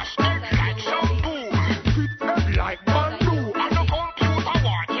 blood wash egg like shampoo. Fit head like bamboo. And the computer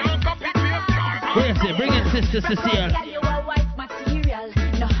one, you can pick me up. Where is it? Bring in Sister Cecile. You are white material.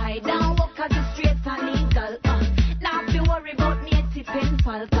 No hide down, walk as a straight and legal. Now if you worry about me, it's a pen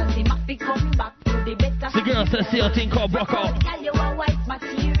pal, cause he might be coming back. The girl says see a thing called Buck Out. Girl, you are white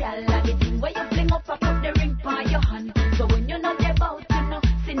material. Like the thing where you fling up, I put the ring by your hand. So when you're not about, you know,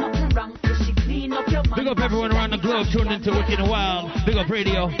 see nothing wrong. So she clean up your mind. Big up everyone around the globe tuned into Wicked and Wild. Big up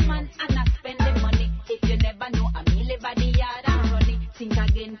radio. And I spend the money. If you never know, I me live by the yard and run it. Think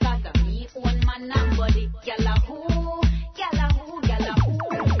again, cause I me own man and body. Gyal a who, gyal a who, gyal a who.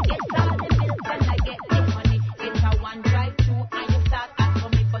 Get all the bills and I get the money. Get a one drive through and you start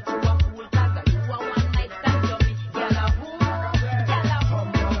asking me, but you a fool cause you a one night stand dummy. Gyal a who, gyal a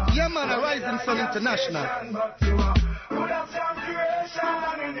who. Yeah man, a Rising Sun International.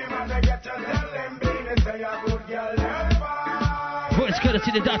 Voice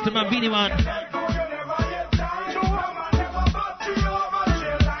courtesy the Dr. Man, Beanie Man.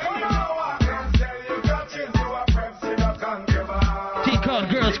 T-Called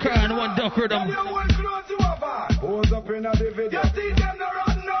Girls Crying, one duck rhythm. Pose up in the video. You see them no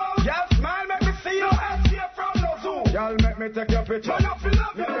run now. Yes, man, make me see you escape from no zoo. Y'all make me take your picture.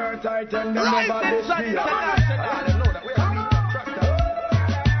 Me very tight and them never this year.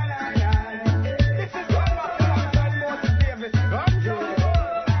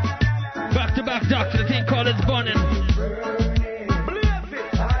 Back to back doctor, the thing called It's Burning.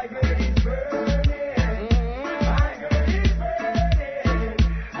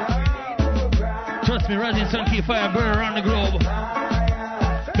 Trust me, Rising Sun keep fire burning around the globe.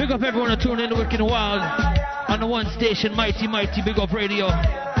 Big up everyone who tuned in to Wicked and Wild on the one station, Mighty Big Up Radio.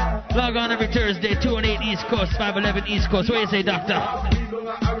 Log on every Thursday, 2 and 8 East Coast, 511 East Coast. What do you say, doctor?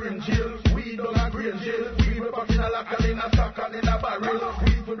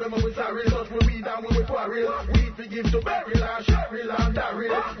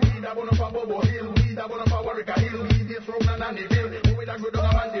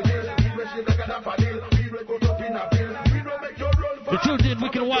 The truth did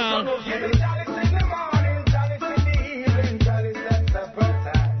Wicked and Wild.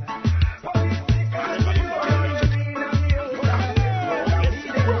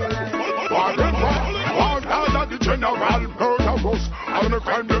 General murderers, all the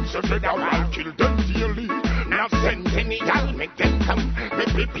crime them say federal, kill them daily. Now send any y'all, make them come, me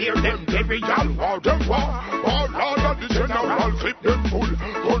prepare them burial, war them war. All of the general, flip them full,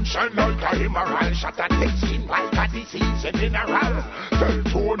 gun shine like a emerald, shot at them skin like a disease, a mineral. Tell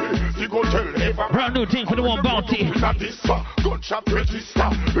Tony, he go tell Eva. Brand new thing for the one bounty. Inna this gunshot register,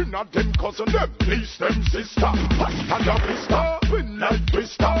 inna them cousin, them please them sister. Hasta la vista, win like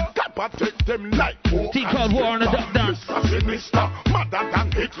twister, Kappa take them like T called War on the Duck Dance. Sinister, madder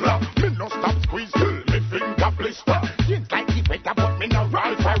than Hitler. Me no stop squeeze till me finger blister. Things like the better, but me no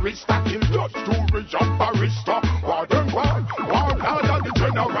ride for Rista. Kill judge, jury, and barrister. War them war harder the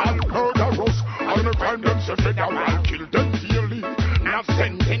general murderers. All the crime them say federal, kill them daily. Now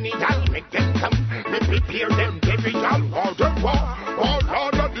send any y'all, make them come. Me prepare them burial. War them war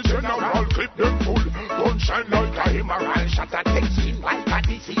harder the general, clip them full. Gun shine like a emerald, shot at them skin like a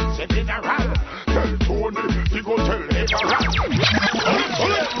disease, a mineral. Tell Tony, he go tell Everett.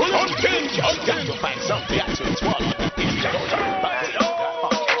 Pull on, change. I've got to find something to swallow.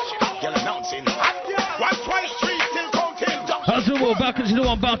 Girl announcing. 1, 2, 3, still counting. How's the war? go back into the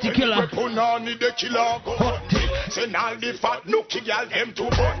one bounty killer. Punani the killer go hunty. Send all the fat nookie gal them to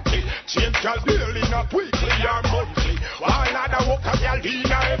bunty. Change gal daily, not weekly or monthly. While other worker gal in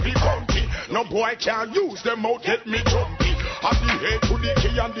every country. No boy can use them out, get me jumpy. Have the head to the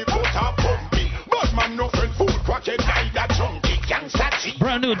key and the cutter pumpy. But man no friend food, crackhead guy that junkie. Gangsta G.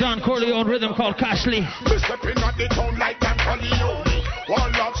 Brand new Don Corleone rhythm called Cashley. Me stepping at the town like Dan Corleone.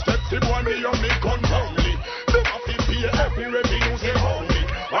 One love steps the one me on me gun only. Them have to pay every revenue they owe me.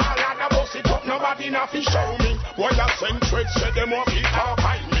 While I the boss it up, nobody nothing show me. While I send threats, say them off it or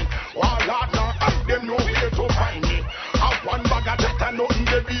find me. While I now hide them no way to find me. Have one bag of jet and nothing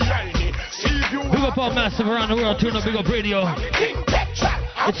they behind me. See you. Big up all massive around the world, tune up Bigupradio.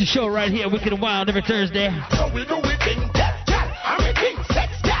 It's a show right here, Wicked and Wild, every Thursday. So we do it king, gal. I'm a king,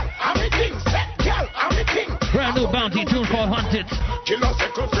 sex gal. I'm a king, sex gal. I'm a king. Brand new bounty tune called Hunted. Killer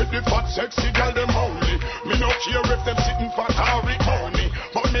circle fit the fat sexy gal them only. Me no care if them sitting fat or it money.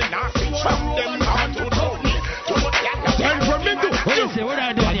 But me not fit from them on to Tony. Tell from me to what you say, what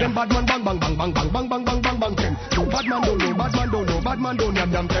I do here? Bad man bang bang bang bang bang bang bang bang bang bang them. No bad man don't know, bad man don't know, bad man don't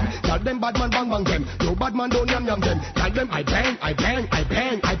yam yam them. Tell them bad man bang bang them. No bad man don't yam yam them. Tell them I bang, I bang, I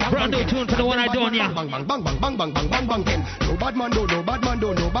bang, I bang. Brand new tune for the one I don't yam. Bang bang bang bang bang bang bang bang bang them. No bad man don't know, bad man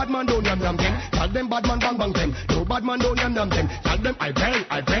don't know, bad man don't yam yam them. Tell them bad man bang bang them. No bad man don't yam yam them. Tell them I bang,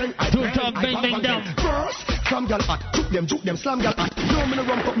 I bang, I bang. Two talk bang bang down. First, from gal hot, juke them, slam gal hot. No me no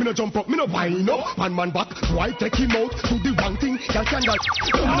rump up, me no jump up, me no wind up. One man back, why take him out to the wrong thing? Gal can gal,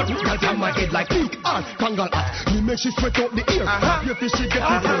 gal on my head like big ant. Kangal hot, me make she sweat out the ear. Your fishy get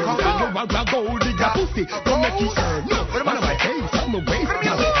it burn. No one grab gold digger pussy, don't make it burn. No, one of my face, I'm away.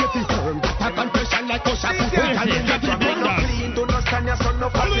 Gal get it firm. That confession like a shot. Gal get it clean. Don't understand your son, no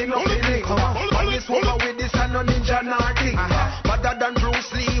fucking no feeling. On this woman with this and no ninja nothing. Better than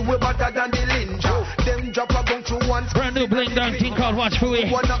Bruce Lee, we better than the ninja. Them drop a gun through once. Brand new bling down thing called Watch For We.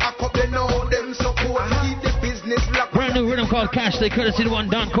 Wanna hack up, they know them support. Keep the business locked. Brand new rhythm called Cashley, courtesy the one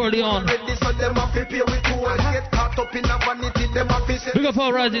Don Corleone. Ready so them have to pay with tools. Get caught up in a vanity, them have to say. Big up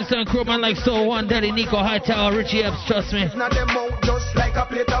all Rising Sun crew, man like Soul One, Daddy Nico, Hightower, Richie Epps, trust me. Now them out just like a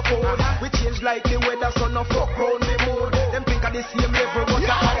plate of food. We change like the weather, so no fuck round me mood. Them think of the same level, but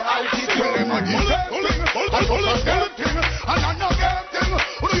a high altitude. I just a same thing, and I no game thing.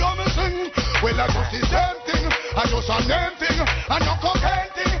 What do you want me sing? Well, I just the same thing. I just a name thing, and no cocaine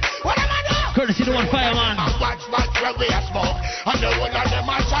thing. What am I doing? Courtesy the one Fireman. Watch where we a smoke, and the whole of them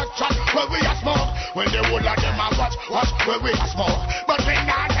a chat where we a smoke. When the whole of them a watch where we a smoke. But we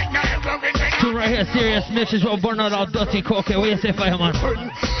not take no everything. Tune right here, serious Mitches will burn out all dirty coke. What you say, Fireman?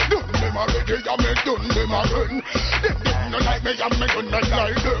 Done them already, I me done them again. Them no like me, I me gonna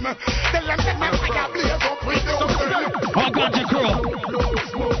like them. Tell them that my fire blaze up with them. All ganja crew.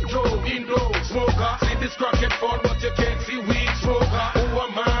 Smoke Joe, Indo, smoker. See this crackhead phone, but you can't see weed smoker. Who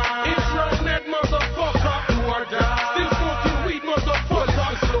am I? It's redneck motherfucker. Who are that? Still smoking weed motherfucker.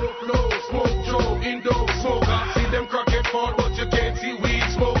 Slow flow, smoke Joe, Indo, smoker. See them crackhead phone, but you can't see weed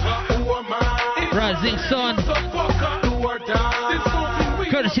smoker. Who am I? Rising Sun. Motherfucker. Who are that? Still smoking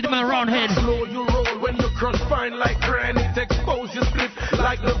weed. Courtesy the man Roundhead. Slow you roll when you crush fine like granite. Expose your split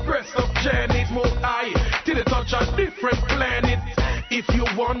like the breast of Janet. More high till it touch a different planet. If you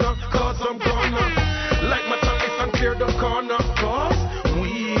wanna, cause I'm gonna light my tongue and clear the corner. Cause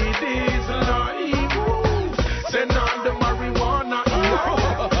weed is life. Send on the marijuana.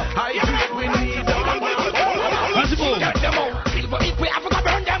 I feel we need a Get them out, people. If we Africa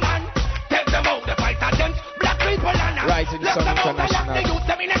burn them man, take them out. The fight against black people and Rising Sun International. They use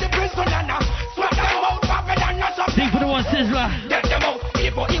them in the prison and swap them out, pop it and something. Think for the one Sizzler. Get them out,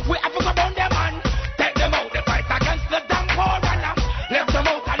 people. If we Africa burn them man, take them out. The fight against the damn poor and left them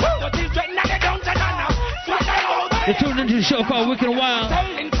out and left the children and the dungeon and swap them out. They tuned into the show called Wicked and Wild. Tell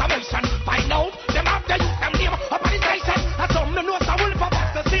information, find out them have the youth them name up on the station. And some no know some will pop us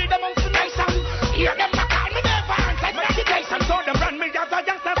to see them out the nation. Hear them not call me never answer meditation. So them run me as a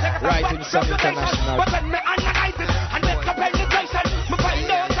youngster. Rising Sun International. But when me analyze it and make a penetration, me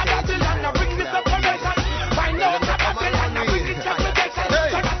find out about the land and bring this separation. Find out about the land and bring this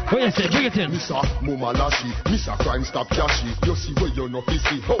separation. What you say? Bring it in. Missa Muma Lashi, Missa Crime Stop Cashy. You see where you know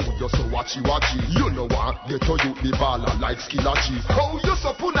fishy, how you so watchy. You know what? Get to you the baller like Skillachi. How you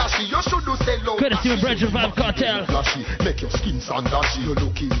so punashi, you should do say low. Courtesy of Bridge Revive Cartel. Flashy, make your skin sandashy. You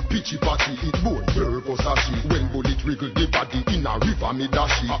looking pitchy patchy, it bone nervous ashy. When bullet wriggle the body in a river me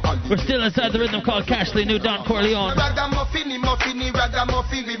dashy. We're still inside the rhythm called Cashley, new Don Corleone. Ragamuffin,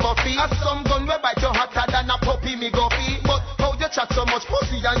 ragamuffin, we muffy. As some gun we bite your hotter than a puppy, me guffy. But how you chat so much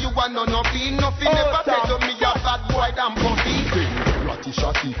pussy and you want no nothing? Nothing never said to me a bad boy damn puppy. Ratty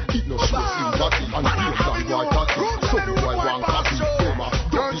shatty, it no show sympathy. And you can white tatty, some boy want coffee.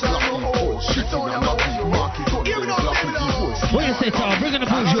 Hightower, bring in the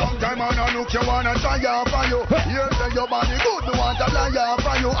And a Buju. long time and I look you wanna try out for you. Here say your body good, me want to fly out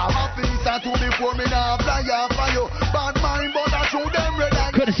for you. I'm a piece of two before me now fly out for you. Bad mind but I show them red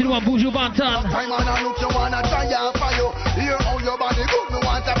eye. Courtesy one Buju Bantan. Time and I look you wanna try out for you. Here how your body good, me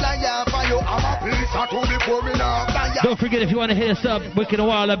want to fly out for you. I'm a piece of two before me now fly out. Don't forget, if you want to hit us up, Wicked and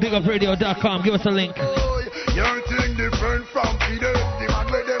Wild at bigupradio.com. Give us a link. Your thing different from Fidel. The man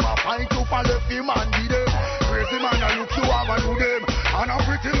where them a fight to follow the man be them. Crazy man I look you have a do them. And a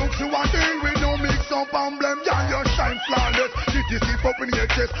pretty looks you a deal with no mix up and blame. Y'all your shine flawless. City slip up in your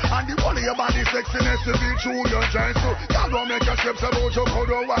chest. And the whole of your body sexiness to be true your giant. So y'all don't make your steps about your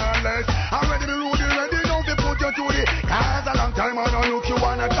code or wireless. I'm ready to rule you, ready now to put you to the. Cause a long time and I look you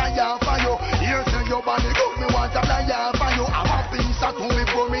wanna try out for you. Here say your body good, me want to fly out for you. I'm a piece of two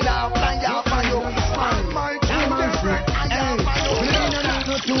before me now fly out for you. My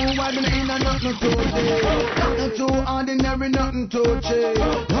nothing too ordinary, nothing too cheap.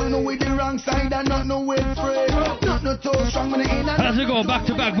 Nothing with the wrong side and nothing with free. Nothing too strong, me in and as we go back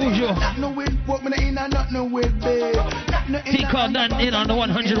to back, Buju. nothing with work, me in and nothing with big. T-Call done in on the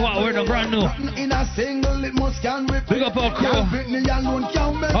 100 watt, we're the brand new. In a single, it must can rip. Big up our crew.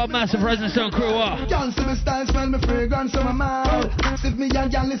 All massive Rising Sun crew. Can't see me style, smell me fragrance on my mouth. If me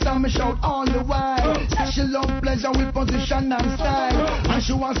and y'all listen, me shout all the while. She love pleasure with position and style. And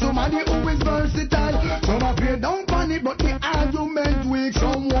she wants somebody who is versatile. Some of you don't panic, but the argument weak.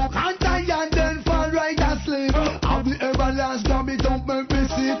 Some walk and tie and then fall right asleep. Have the everlast job, it don't make me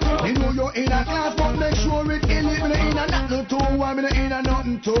sit. You know you're in a class, but make sure it in it. Me in a nothing too warm, me in a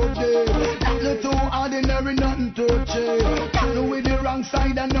nothing too deep. Nothing too ordinary, nothing too cheap. Nothing with the wrong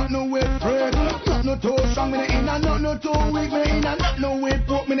side and nothing with freak. Nothing too strong, me in a nothing too weak. Me in a nothing with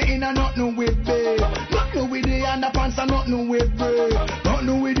broke, me in a nothing with big. Nothing with the underpants and nothing with break.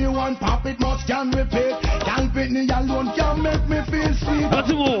 Nothing with the one pop, it must can repeat. Can't fit me alone, can make me feel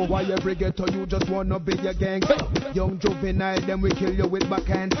sweet. Why every ghetto you just wanna be a gangster? Young juvenile, then we kill you with back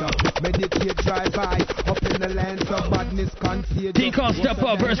cancer. Meditate, drive by, up in the land of badness, concealed. T-Call step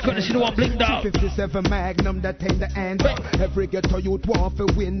up, verse courtesy one blink down. 57 Magnum that ain't the end. Every ghetto youth want to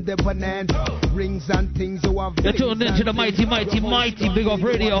win the bonanza. Rings and things you have. You're tuned into the mighty Big Up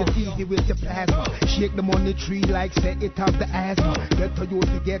Radio. Easy with your plasma. Shake the money tree like say it have the asthma. Ghetto youth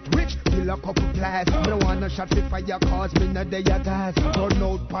to get rich, fill a couple plasma. I don't wanna shot the fire cause me no day a gas. Turn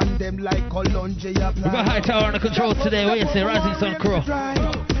out pan them like Columbia. We got Hightower on the control today. What you say, Rising Sun crew?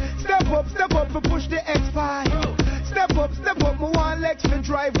 Step up, for push the X5. Step up, me want legs to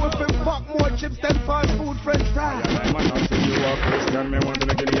drive. With him pack more chips than fast food french fries. I'm not saying you are Christian, me want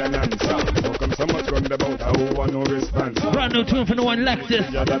to give you an answer. How come so much run about, I want no response. Brand new tune from the one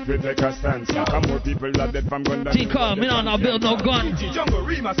Lexus. Yeah, that will take a stance. Come more people that dead from gun. T-Call, me not build no gun. Jungle,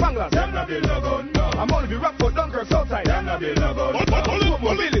 Rima, Spanglers, them not build no gun. I'm only be Rockford, Dunkirk, Southside, them not build no gun.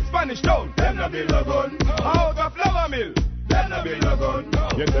 Mobile, Spanish Town, them not build no gun. Out of Flower Mill.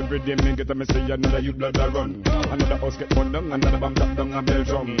 Yes, every day me get a message, another youth blood a run. Another house get burned down, another bomb drop down a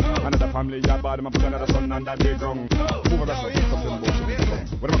Belgium. Another family a bad, man put another son and that they drunk. Who was that something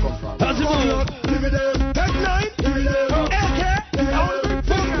bullshit? Where do I come from? How's it going? Give me them Tech 9, give me them AK, give me them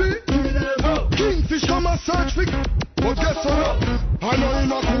Puppy, give me them Kingfish come and search for. But guess what? I know you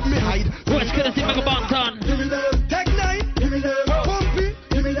not cook me hide. What's gonna see Mega Bantan? Give me them Tech 9, give me them Puppy,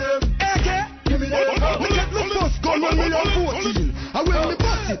 give me them AK, give me them. Me get the first gun when me on 14. And when me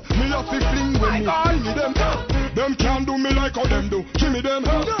bust it, me have to fling when me fling me them. Them can't do me like how them do. Give me them.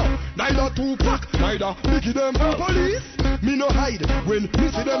 Neither Tupac, neither Mickey them. Police, me no hide. When me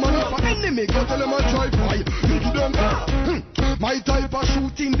see them and if an enemy, go tell them I drive by. Mickey them. My type of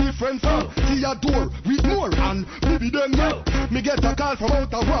shooting different from Theodore with more and maybe them. Me get a call from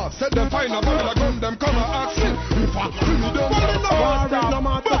out of war. Said them find a barrel of gun, them come and ask me if I give me them. No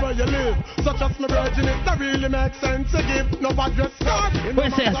matter where you live, such as my virgin, it don't really make sense to give no address.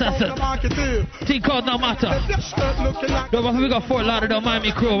 Where's the assassin? T-Code no matter. Yo, but we got Fort Lauderdale,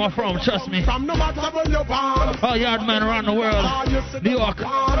 Miami crew. Where from? Trust me. All yard men around the world. New York,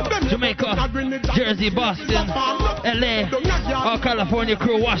 Jamaica, Jersey, Boston, LA, all California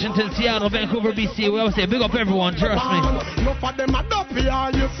crew, Washington, Seattle, Vancouver, BC. We always say big up everyone. Trust me. No for them a dopey,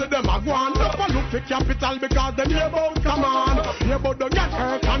 you see them a go on. No for look for capital because them hear about come on. Hear about the get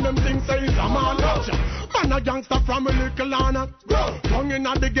hurt and them things say it's a man. Man a gangster from a little honor. Tongue in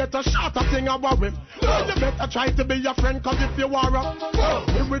the ghetto, shot a thing about him. You better try to be your friend, cause if you are up,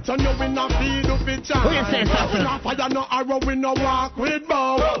 we return you in a feed of each other. What you say, Sasha? We not fire, no arrow, we no walk with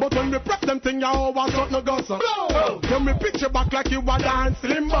bow. But when we press them thing, you always shot no guns. Then we pitch you back like you a dance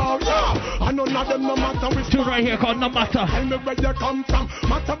limbo. Yeah, I know none of them no matter which tune right here called No Matter. Tell me where you come from,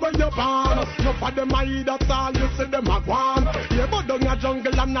 matter where you born. No for them I eat that's all you see them a gone. Yeah, but down a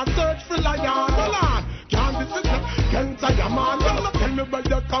jungle and a search for lion. Hold on, can't this is can't tell your man. Don't tell me where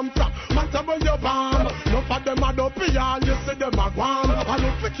you come from, matter where you born. No for them a do all you see them a gone. I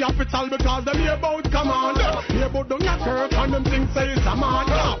look for capital because them hear about command. Hear about down a kirk and them things say it's a man.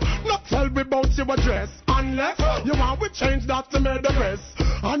 Not tell me about your dress unless you want we change that to make the rest.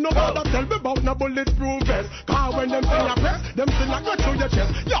 And nobody tell me about no bulletproof vest. Cause when them sing a press, them sing a go through your chest.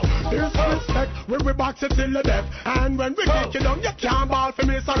 Yo, disrespect when we box it till the death. And when we kick you down, you can't ball for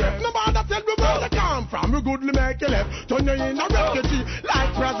me, sorry. Nobody tell me where you come from. We goodly make you left. Turn you in a refugee like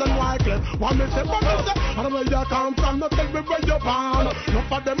President Wycliffe. What me say, and where you come from, no tell me where you born. No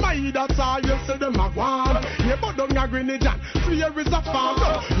for them I eat, that's all you see them a gone. Yeah, but don't agree with John, fear is a farm.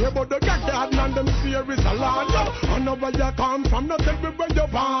 Yeah, but don't get garden and them fear is a land. And know where you come from, no tell me where you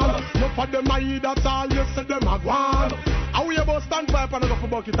born. No for them I eat, that's all you see them a gone. How we about stand pipe and go for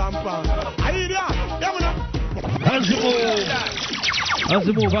bucket and pan? I eat ya, yeah, man. As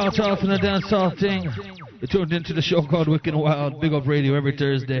we move out off in the dancehall thing, you tuned into the show called Wicked and Wild, Bigupradio every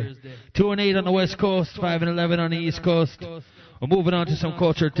Thursday. 2 and 8 on the West Coast, 5 and 11 on the East Coast. We're moving on to some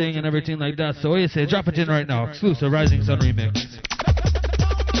culture thing and everything like that. So what do you say? Drop it in right now. Exclusive Rising Sun remix.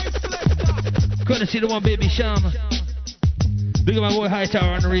 Couldn't see the one Baby Sham. Big up my boy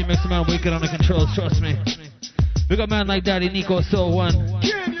Hightower on the remix, man. Wicked on the controls, trust me. Big up man like Daddy Nico Soul 1.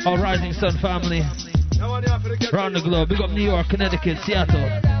 Our Rising Sun family. Around the globe. Big up New York, Connecticut, Seattle.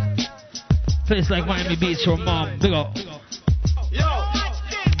 Place like Miami Beach or Mom. Big up.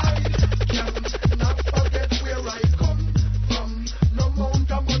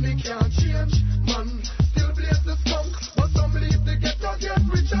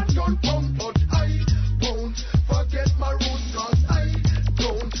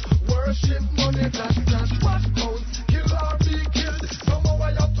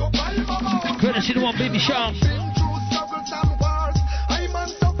 Couldn't see the one Baby Sham.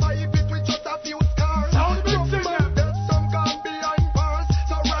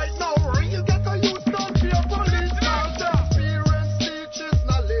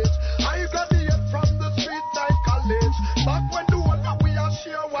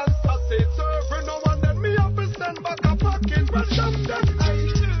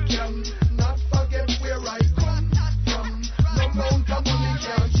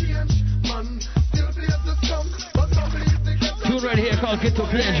 Right here called Get to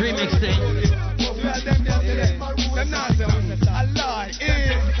Play remix thing.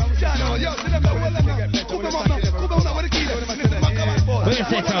 What do you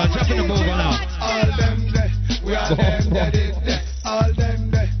say, Carl? Drop in the bogle now. All them there, we all them that is there. All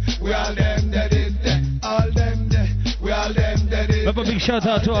them there, we all them that is there. All them there, we all them that is there. Up a big shout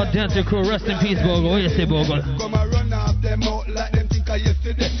out to our dancer crew. Rest in peace, Bogle. What do you say, Bogle? Come and run off them out like them think I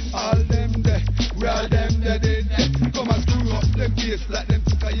yesterday. All them there, we all them that is there. Come and screw up them case like them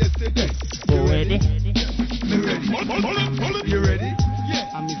think I yesterday. You ready? Me ready. You ready?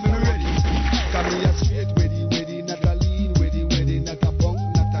 Yeah, I'm ready. Come here straight, ready, ready, not a lean, ready, ready, not a bunk,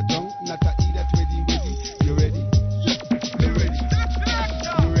 not a junk, not a eat that ready, ready. You ready? Yeah, me ready.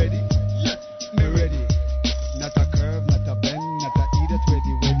 You ready? Yeah, me ready. Not a curve, not a bend, not a eat that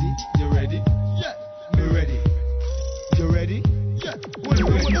ready, ready. You ready? Yeah, me ready. You ready? Yeah.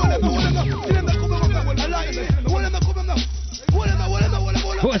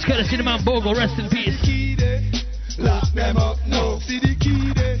 What's gonna see the man Bogle, rest in peace. Lock them up, no. See the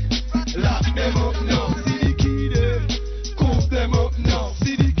key there. Lock them up, no. See the key there. Cook them up, no.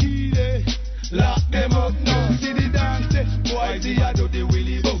 See the key there. Lock them up, no. See the dance there. Boy, see I do the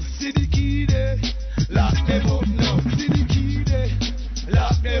willy boom. See the key there. Lock them up, no. See the key there.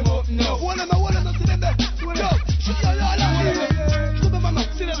 Lock them up, no. One of them, see them there. Yo, shoot your all out. See them now.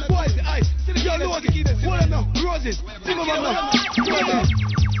 See them boys, the ice. See the girl, know the key there. One of them, roses. See them now.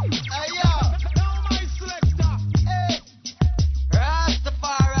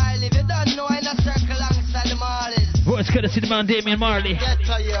 What's gonna see the man Damian Marley? Get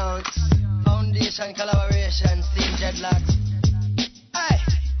to youths, foundation collaboration, Steve Dreadlocks. Hey,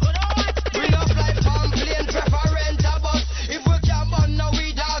 we don't fly from plane, preference a bus. If we can burn no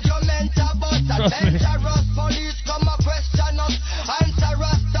weed, argument a bus. Adventurous police come a question us. Answer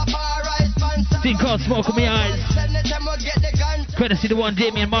Rastafari sponsor. Thing called Smoke in My Eyes. Gonna see the one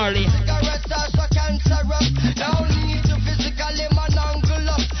Damian Marley. Cigarettes are so cancerous. No need to physically manangle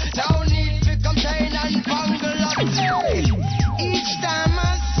us. No need to complain and bungle us. Each time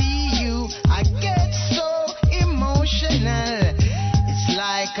I see you, I get so emotional. It's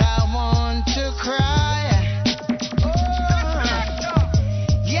like I want to cry.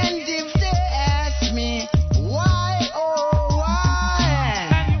 And if they ask me why, oh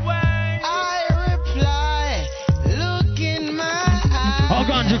why, I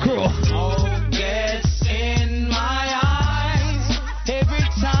crew. Smoke gets in my eyes every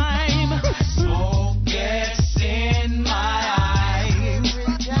time. Smoke gets in my eyes.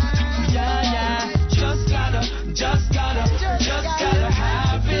 Yeah, yeah. Just gotta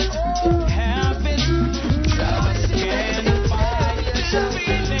have it. Have it. Just can't fight this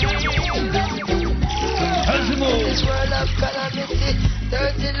feeling. How's the move? This world of calamity,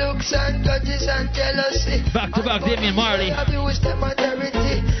 dirty looks and grudges and jealousy. Back to back, Damien Marley. Abuse them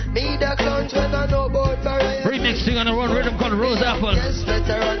authority. Me the clowns when I know about variety. Remixing on a run rhythm called Rose Apple. Yes,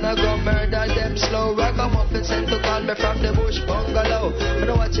 veteran I go murder them slow. Ragamuffin sent to call me from the bush bungalow.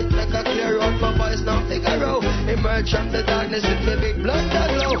 When I watch it like a clear out, my voice now figure out. Emerge from the darkness with the big blood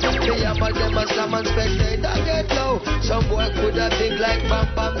that glow. Me am a them a slam and spectator get low. Some boy could have big like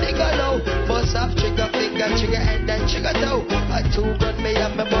Bam Bam Digger low. Bust off trigger finger, trigger head and trigger toe. I two gun me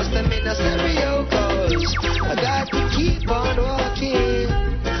and me bust them in a stereo. Cause I got to keep on walking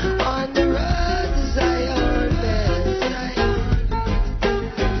on the road to Zion, man.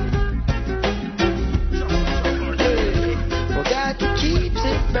 We got to keep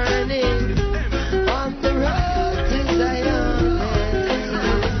it burning on the road to Zion, man.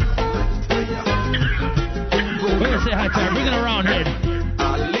 We're gonna say hi to her. Bring it around here. I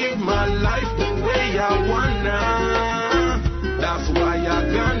live my life the way I wanna. That's why I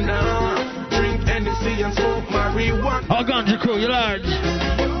gonna drink Hennessy and smoke marijuana. All ganja crew, you large.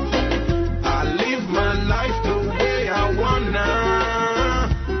 I live my life the way I wanna.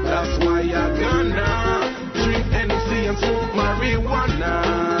 That's why I gonna drink Hennessy and smoke marijuana.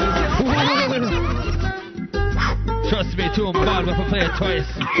 Trust me, too bad if I play it twice.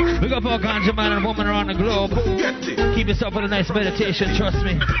 Look up all ganja man and woman around the globe. Keep yourself with a nice meditation, trust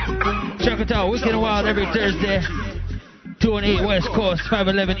me. Check it out, Wicked and Wild every Thursday. 2 and 8 West Coast,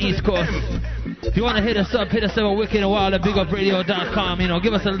 511 East Coast. If you want to hit us up at Wicked and Wild at Bigupradio.com. You know,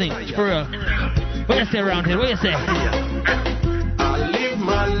 give us a link, for real. What you say around here? What you say? I live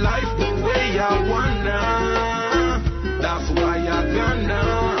my life the way I wanna. That's why I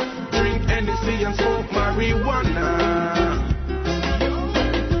gonna drink Hennessy and smoke marijuana.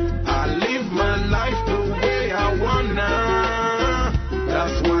 I live my life the way I wanna.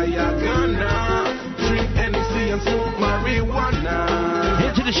 That's why I gonna drink Hennessy and smoke marijuana.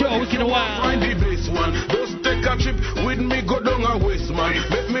 Into the show, Wicked and Wild. Find the best one. Just take a trip with me, go down a waste man.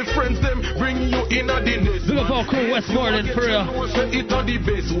 Make me friends them bring you in a the nest. Look up all crew Westmoreland for real. It a the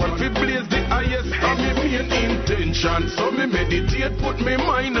best one. Fi blaze the highest of me main intention. So me meditate, put me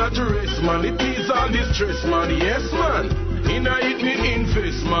mind at rest man. It is all this stress man, yes man. Inna it me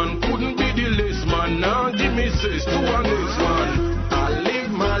invest man. Couldn't be the less man. Now give me cess to a next man. I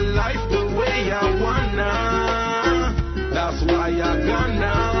live my life the way I wanna. That's why I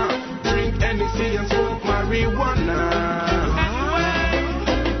gonna drink Hennessy and smoke marijuana.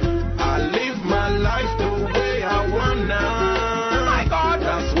 I live my life the way I wanna. My God,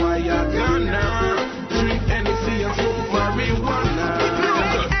 that's why I gonna drink Hennessy and smoke marijuana.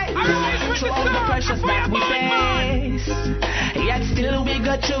 Through all the pressures that we face, yet still we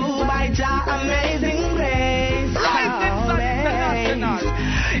go through by Jah amazing grace. Rising Sun Int'l.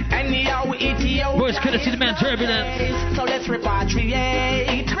 Anyhow we Ethiopia. Boys, could have seen the man turbulent. So let's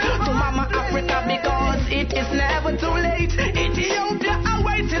repatriate to Mama Africa because it is never too late. Ethiopia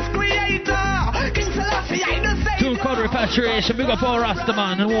awaits its creator. King Selassie, I the Savior. Tune called repatriation. Big up all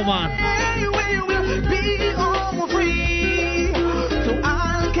Rastaman and woman. We will be home free. So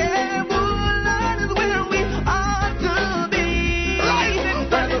I'll care land is where we ought to be.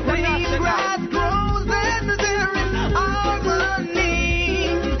 Where the green grass grows and there is harmony.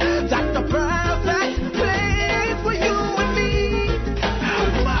 That's the perfect place for you and me.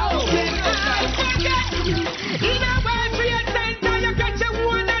 In a World Trade Center, you get your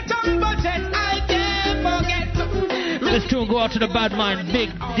one jumbo jet. I can't forget. This tune go out to the bad man, big,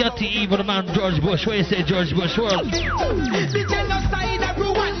 dirty, evil man George Bush. What do you say, George Bush? World. The genocide of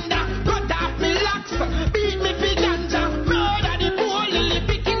Rwanda, cut off me locks, beat me for ganja, murder the poor little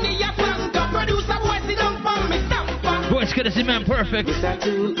bikini a flanker, produce a boy sit down for me stamper. Boys, could have seen man perfect. Is that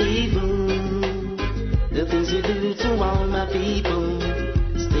too evil? The things you do to all my people,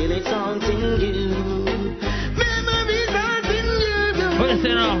 still it's haunting you. Memories haunting you. What do you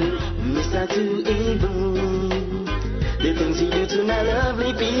say now? Mr. Too Evil. The things you do to my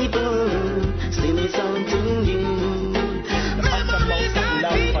lovely people, still it's haunting you. Memories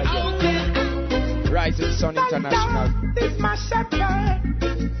haunting you. Rising Sun International. This my shepherd,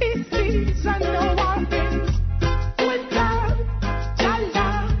 he sees and no one ends. With love,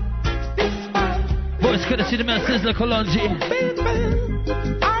 this world. Boys, could have seen the man Sizzler Kalonji.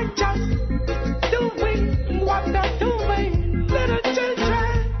 People are just doing what they're doing. Little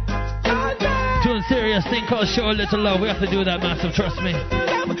children thing called Show a Little Love. We have to do that, massive, trust me.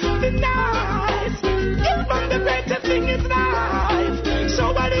 The greatest thing is life.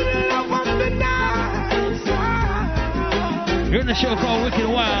 Somebody love on the night. You're in a show called Wicked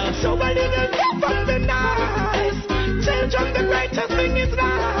Wild. Somebody love on the night. Children, the greatest thing is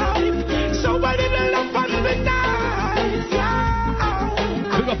life. Somebody love on the night.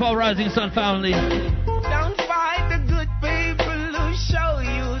 Big up our Rising Sun family. Don't fight the good people who show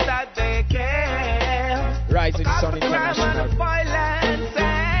you that they care. Rising Sun International. Violence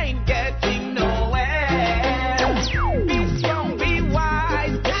ain't getting nowhere. Be strong, be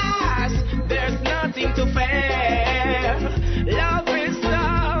wise, guys. There's nothing to fear. Love is the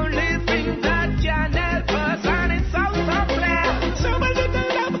only thing that can help us, and it's so clear. Somebody to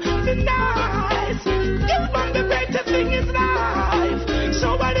love the nice. You want the greatest thing is life.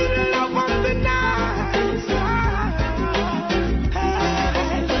 Somebody to love on the nice.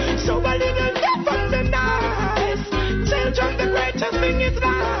 Somebody to love on the nice. Children, the greatest thing is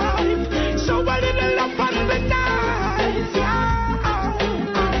life. Somebody to love on the nice.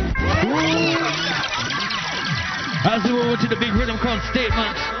 As we move to the big rhythm called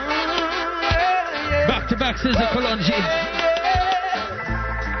Statement. Back to back Scissor Kalonji.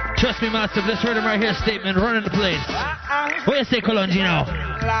 Trust me, master, this rhythm right here, Statement, running the place. What you say, Kalonji, now?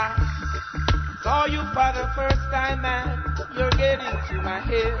 Saw you for the first time, man. You're getting to my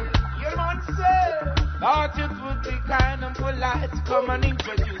head. You're on sale. Thought it would be kind and polite to come and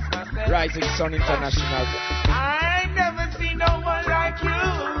introduce myself. Rising Sun International. I ain't never seen no one like you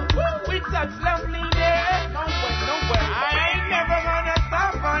with such loveliness. No way. I ain't never gonna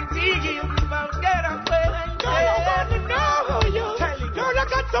stop until you get away. Girl, I wanna know you. Girl, I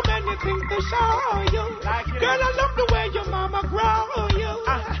got so many things to show you. Girl, I love the way your mama grow you.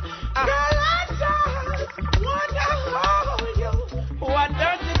 Girl, I just wanna hold you. What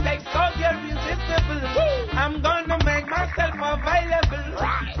does it take so irresistible? I'm gonna make myself available.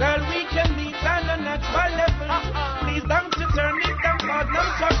 Girl, we can meet on a natural level. Please don't you turn it down for no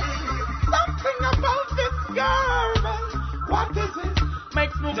trouble. Something about this girl, what is it?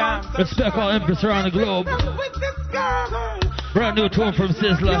 Makes me want to Respect all Empress around the globe. with this girl. Brand new tune from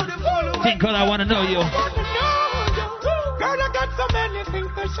Sizzler. Think called I Wanna Know You. Girl, I got so many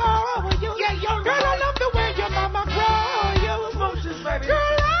things to show you. Girl, I love the way your mama grow you.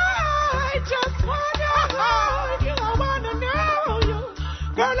 Girl, I just wanna hold you. I wanna know you.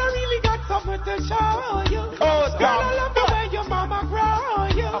 Girl, I really got something to show you. Girl, I love the way your mama grow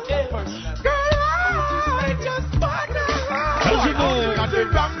you. Girl, I just wanna hold you. At the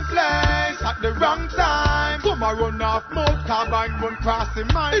wrong place, at the wrong time. Come a run off mouth, carbine run cross him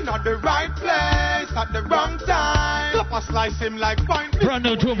mind. At the right place, at the wrong time. Slap a slice him like fine. Brand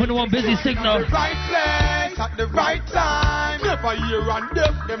new tune from the one busy signal. At the right place, at the right time. Never hear and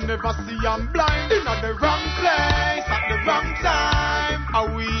deaf, them never see and blind. In at the wrong place, at the wrong time.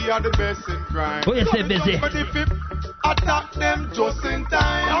 And we are the best in crime. What you say, busy? Attack them just in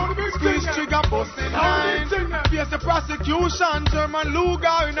time. Squeeze trigger bust in line. Face the prosecution, German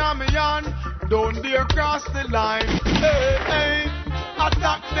Luger in a me hand. Don't dare cross the line. Hey.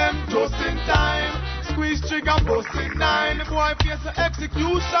 Attack them just in time. Squeeze trigger bust in line. The boy face the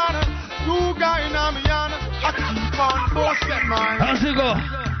execution. Luger in a me hand. I keep on busting mine. How's it go?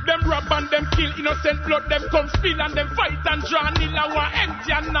 Them rob and them kill, innocent blood, them come spill and them fight and draw nil. I want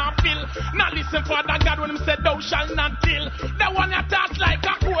empty and not fill. Now listen, Father God, when him said thou shalt not kill. That one attack like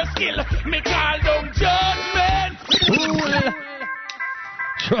a core skill. Me call down judgment.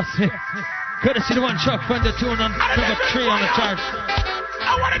 Trust me. Courtesy the one Chuck from the tune on number 3 on the charts.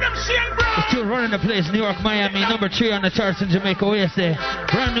 I wanted them shield, bro. The tune running the place, New York, Miami, number 3 on the charts in Jamaica. What you say?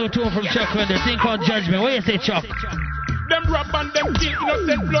 Brand new tune from Chuck Fender, thing called Judgment. What you say, Chuck? Them rob and them kill,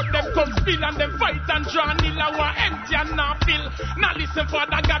 innocent blood, them come spill and them fight and draw nil. I want empty and not fill. Now listen,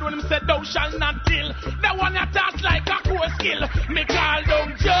 Father God, when him said thou shalt not kill. That one attack like a core skill. Me call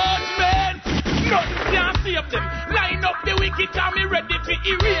down judgment. Nothing can save them. Line up the wicked, and me ready to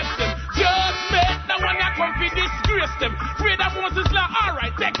erase them. Judgment, that one I come to disgrace them. Afraid of Moses law,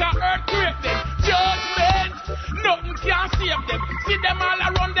 alright, take a earthquake them. Judgment, nothing can save them. See them all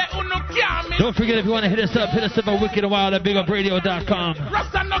around the uno can't me. Don't forget, if you want to hit us up at Wicked and Wild at Bigupradio.com.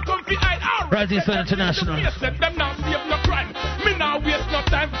 Rasta no come fi hide, alright. Rising Sun International. Them now save no crime. Me now waste no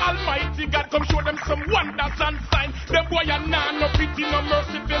time. Almighty God come show them some wonders and signs. Them boy are nah no pity, no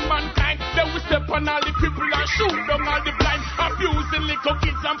mercy for mankind. Then we step on all the people and shoot down all the blind. Abusing little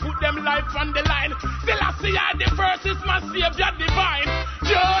kids and put them life on the line. Still I see I the first is my savior divine.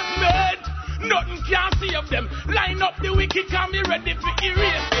 Judgment, nothing can save them. Line up the wicked, can be ready for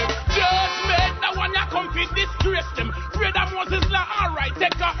erase them. Judgment, that one ya come fi disgrace them. Afraid of Moses law, alright,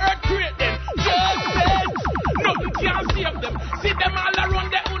 take a earthquake them. Judgment,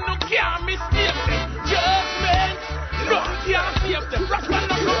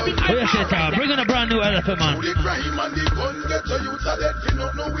 What you say, Tom? Bring in a brand new elephant, man. The crime and the gun get to you so that we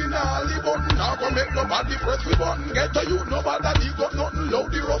not know we not live button. Now go make nobody press we button. Get to you nobody got nothing.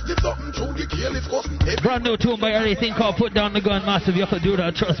 Load the rusty something through the kill is costing. Brand new tune by Early thing called Put Down the Gun. Massive, you could do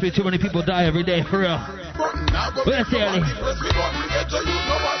that. Trust me, too many people die every day, for real. What you say, Early? Get to you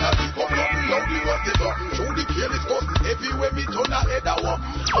nobody got nothing. Load the rusty something through the kill is costing. Everywhere me turn a head a walk.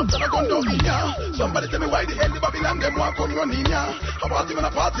 I'm gonna go down in ya. Somebody tell me why the hell the Babylon them want come run in ya. I want to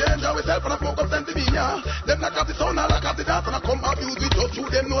a party enjoy myself and I focus them to me ya. Them knock off the sound and knock off the dance and I come abuse it just you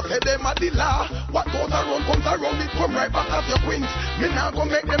them know say them a the law. What goes around comes around it come right back as your queens. Me now go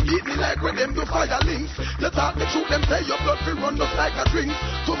make them beat me like when them do fire links. You talk the truth them say your blood will run just like a drink.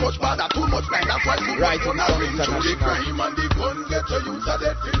 Too much bother, too much man, that's why you right on a ring. Through the crime and the gun get to you so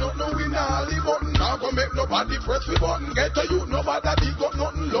that we don't know we now live button. Now go make nobody press we button. Get to you nobody got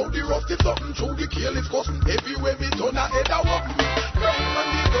nothing. Load the rusty something through the kill is costing. Everywhere me turn a head a walk. Crime and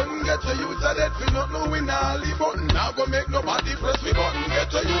the gun get to you so that we don't know we now live button. Now go make nobody press we button.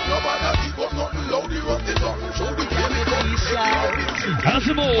 Get to you nobody got nothing. Load the rusty something through the kill is costing.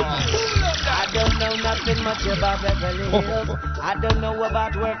 I don't know nothing much about Beverly Hills. I don't know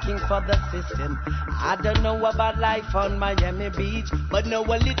about working for the system. I don't know about life on Miami Beach, but know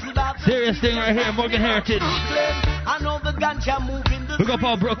a little about serious thing right here, Morgan Heritage. I know the ganja moving the look up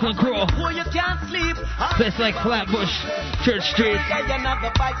all Brooklyn crew. You can't sleep. Place like Flatbush, Church Street.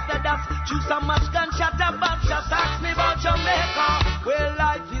 Another bike that us choose so much gunshot about. Just ask me about Jamaica, where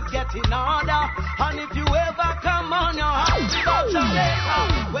life is getting harder. And if you ever come on your house about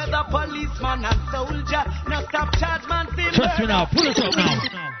Jamaica, where the policeman and soldier no stop charge man. Trust me now, pull it up now.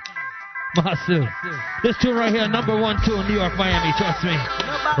 Massive. This tune right here, number 1 tune, New York, Miami, trust me.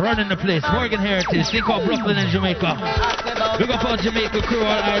 Running the place. Morgan Heritage, think of Brooklyn and Jamaica. Look up all Jamaica crew,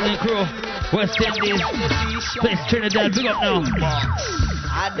 all Island crew, West Indies, place Trinidad, big up now.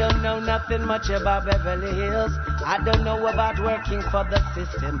 I don't know nothing much about Beverly Hills. I don't know about working for the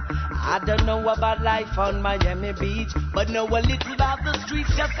system. I don't know about life on Miami Beach, but know a little about the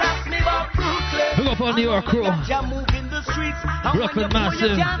streets. Just ask me about Brooklyn. Look up on New York crew. Brooklyn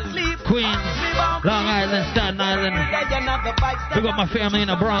Massive, Queens, Long Island, Staten Island. Look up my family in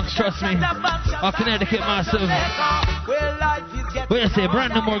the Bronx, trust me. Or Connecticut Massive. What do you say,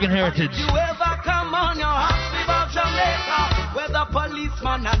 Brandon Morgan Heritage? You ever come on your house about Jamaica, where the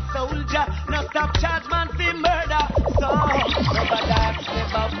policeman and soldier no stop charge man for murder. So nobody ask me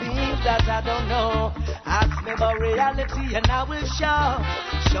about things that I don't know. Ask me about reality and I will show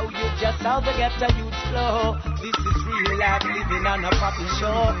you just how the ghetto youth flow. This is real life living on a poppy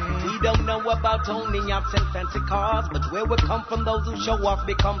show. We don't know about owning yachts and fancy cars, but where we come from, those who show off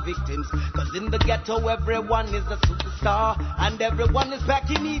become victims. Cause in the ghetto everyone is a superstar and everyone is back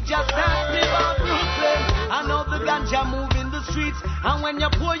in need. Just ask me about Brooklyn. I know the ganja move in the streets, and when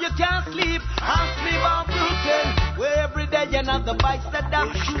you're poor you can't sleep. Ask me about Brooklyn, where every day another bike set up.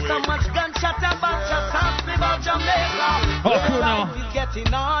 Shoot so much gunshot about. Just ask me about Jamaica, where life is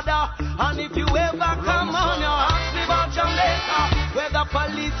getting harder. And if you ever come on, you ask me about Jamaica, where the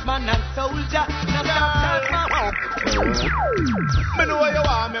policeman and soldier no stop me know where you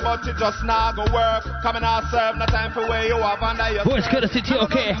want me, but you just not go work. Coming out serve, no time for where you have under your boys, could have city,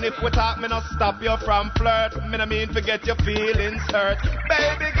 okay. If we talk, me not stop you from flirt. Me no mean to get your feelings hurt.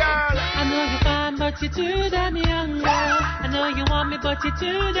 Baby girl, I know you're fine, but you're too damn young, girl. I know you want me, but you're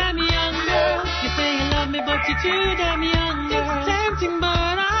too damn young, girl. You say you love me, but you're too damn young, girl. It's tempting,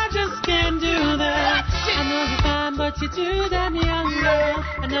 but I just can't do that. I know you're fine, but you're too damn young, girl.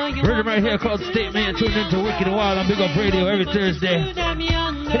 I know you Rhythm right here called Statement, tuned into Wicked and Wild on Bigupradio every Thursday.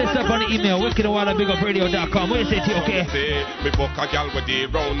 Hit us up on the email, wickedandwild@bigupradio.com. What do you say, T.O.K.? Me book a gal with the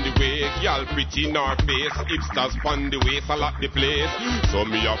round the way, gal pretty in her face, hipsters on the waist, I lock the place. So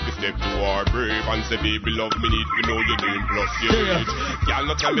me have to step to her brave and say, baby love me need to know your name plus your age. Gal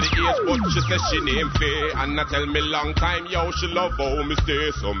not tell me the age, but she says she name Faye, and not tell me long time, yo, she love how me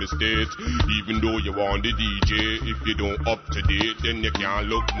stay, so me stay. Even though you want the DJ, if you don't up to date, then you can't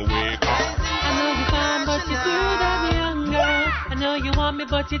look my way. I know you're fine, but you're too damn young, girl. I know you want me,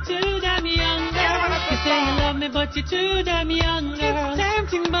 but you're too damn young, girl. You say you love me, but you're too damn young, girl. It's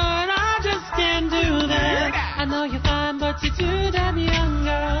tempting, but I just can't do that. I know you're fine, but you're too damn young,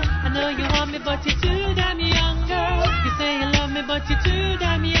 girl. I know you want me, but you're too damn young, girl. You say you love me, but you're too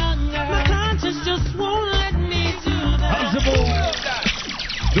damn young, girl. My conscience just won't let me do that.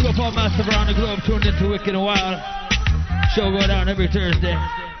 Big up all massive around the globe, tuned into Wicked and Wild. Show go down every Thursday.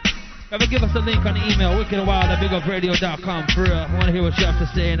 Ever give us a link on the email, wickedandwild@bigupradio.com. For real, I want to hear what you have to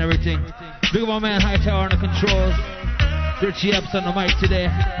say and everything. Big up my man Hightower on the controls. Richie Epps on the mic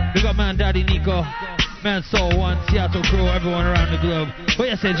today. Big up man Daddy Nico. Man, Soul One, Seattle crew, everyone around the globe. What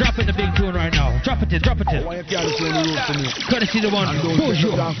you say? Drop in the big tune right now. Drop it in, drop it in. Courtesy the one,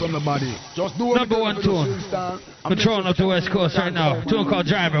 Bojo. Number one tune. Controlling up the West Coast right now. Tune called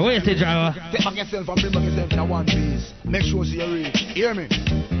Driver. What you say, Driver? Take back yourself and bring back yourself in one piece. Make sure you're real. Hear me?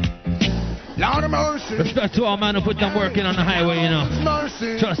 Lord of mercy. Respect to all man who put them working on the highway, you know.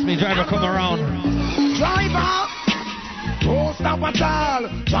 Mercy. Trust me, Driver come around. Driver. Don't stop at all.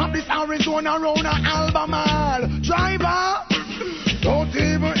 Drop this Arizona round an Albemarle. Driver, don't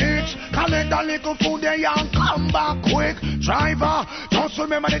even itch. Collect a little food there and come back quick. Driver, just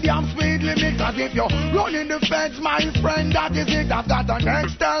remember the damn speed limit. Cause if you're running the fence, my friend, that is it. I've got an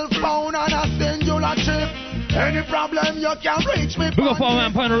Excel phone and a singular chip. Any problem you can reach me. We go for a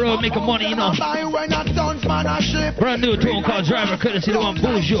man on the road making money, you know. Brand new tune called Driver, courtesy the one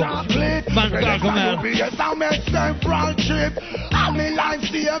Bojo. Man, Gargamel. Yes, I make several trips. And me life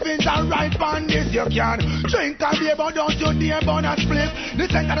savings are right on this. You can drink and beer, but don't you dare burn a split. The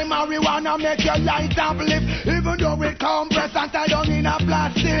scent of the marijuana make your light uplift. Even though it compressed and tied down in a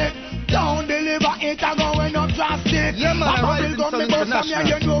plastic. Don't deliver it, I'm going up drastic. Yeah, man, Rising Sun Int'l.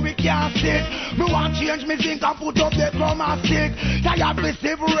 You know we can't sit. Me want change me think and put up the chroma stick. Tired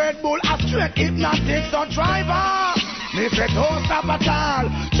receive Red Bull, a straight hypnotic. So driver, me say don't stop at all.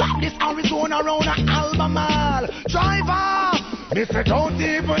 Drop this Arizona round an Albemarle. Driver, me say don't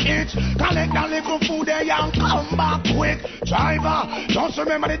even itch. Collect a little food there and come back quick. Driver, just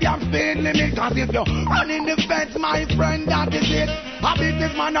remember the damn speed limit. Cause if you're running the fence, my friend, that is it. A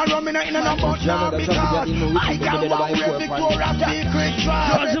businessman a running in a bunch now because I can walk with Victoria's Secret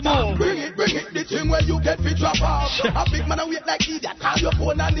drive. Bring it, the thing where you get fit drop off. A big man a wait like idiot, call your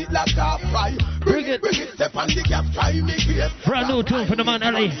phone and it like a fry. Bring it, step on the gas, try me great. Brand new tune for the man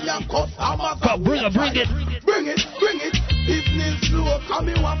Ali. Bring it. Business slow, come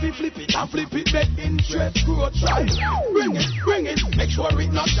me want to flip it and flip it, make interest grow. Try, bring it, make sure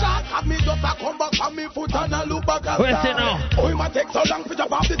it not short. Have me just a come back on me foot and a look back at that. Oh, it might take so long to jump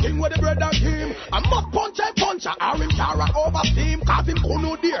off the thing with the bread and cream. I must punch, or him carry over steam. Cause him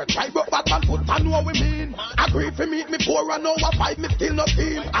couldn't dare, try but Batman foot and know what we mean. Agree for meet me 4 and over 5, me still no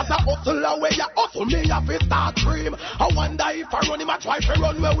team. As a hustler where you hustle me, I feel start cream. I wonder if I run him, I try to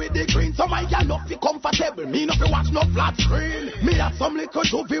run where with the green. So my gal not feel comfortable, me not feel watch no flat screen. Me have some little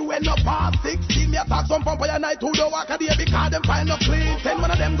juvie when no past 16. Me attack some vampire night who don't walk a day because them find no clean. 10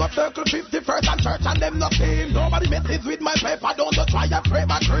 one of them got circle 51st and church and them not same. Nobody messes with my paper, don't try and frame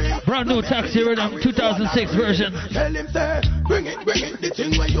a cream. Brand new Taxi Rhythm 2006 version. Tell him say, bring it, the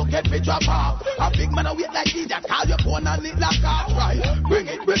thing when you get me drop off. A big man a wait like idiot, call your phone and it like a try. Bring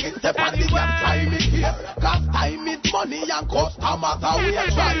it, step on the gas, try me here. Cause time is money and customers are we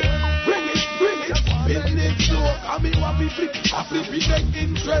try. Bring it, business slow, come in one flip it, make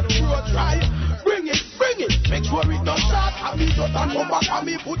interest grow. Try, bring it, make sure it not short. Have me just a come back and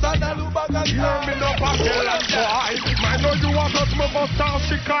me put on a look back and hear me no Babylon boy. I know you want us move us down,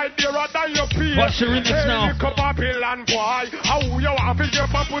 she cried dearer than your peers. Watch the remix now. Hey, Babylon boy, how you want to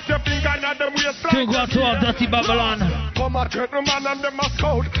get up, put your finger in them waistline. To go to all dirty Babylon. Come a gentleman and them a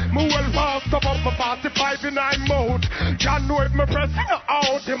scout. Me well fast up for 45 in I'm mode. Can't know if me press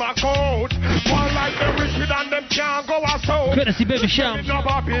out in my coat. One like them wicked and them can't go a soul. Courtesy Baby Sham. No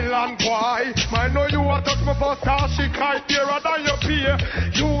Babylon boy. I know you want touch me for star, she cried dearer than your peer.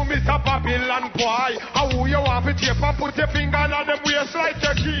 You Mr. Babylon boy. How you want to tape and put your finger in them waist like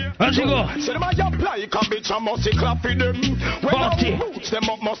your key. How's it go? See them a apply, come bitch and must clap for them. When I boots them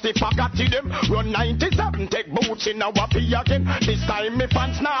up, must forgot to them. Run 97, take boots in our pee again. This time me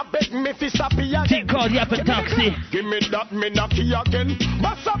fans now beg me fi sappy again. Think called Yappin' Taxi. Give me that, me knocky again.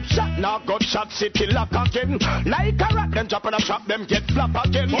 Bust up shot, now got shot city lock again. Like a rat, them drop on a trap, them get flap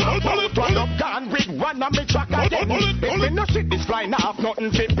again. Both one up gone with one of me track again. If me no shit this flying off,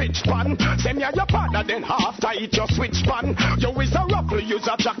 nothing fi pitch pan. Send me your partner, then half tight your switch pan. You is a ruffle, use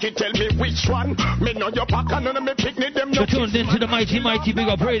a jacket, tell me which one. Me know your pack and none of me picnic them no. You're tuned into the mighty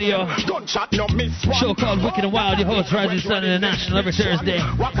Bigupradio. Gunshot no miss one. Show called Wicked and Wild, your host Rising Sun Int'l every Thursday.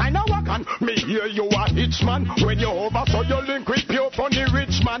 What kind of wagon? Me hear you a hitch man. When you over so you link with pure funny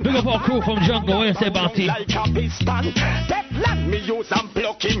rich man. Big up our crew from Jungle, where you say Bounty? Like a piston. That land me use and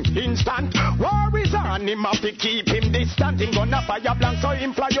pluck him instant. War is on him have to keep him distant. Him gonna fire blank so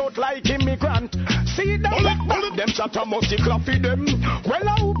him fly out like immigrant. See them them chatter must claffy them. Well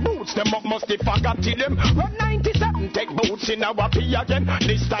out boots them up must forgot to them. Run 97 take boots in our pee again.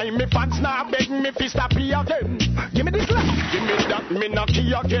 This time me fans now beg me fi stop pee again. Give me this laugh, give me that me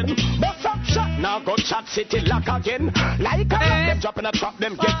knocky again. Bust up shot now go chat city lock again. Like a rock them drop in a trap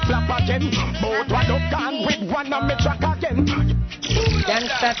them get flap again. Both one up gone with one of me track again.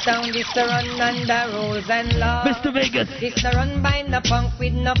 Gangsta town, this the run under rules and laws. Mr. Vegas. This the run by the punk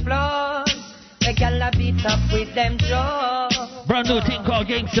with no flaws. The gal a beat up with them jaws. Brand new thing called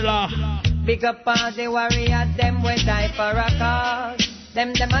Gangsta Law. Big up all the warriors, them we die for a cause.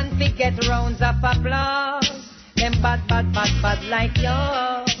 Them the man fi get rounds of applause. Them bad like you.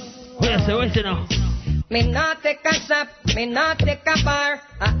 Wait a now. Me not take a shop, me not take a bar.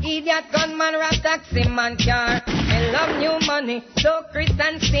 A idiot gunman or a taxi man car. Me love new money, so Chris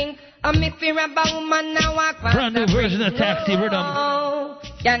and sing. And me fear a woman now walk fast. Brand new version of Taxi Rhythm.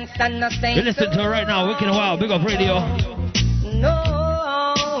 Gangsta no say You listen to it right now, Wicked and Wild, Bigupradio. No,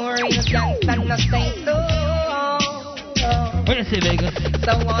 real gangsta no say so. What you say, Vegas?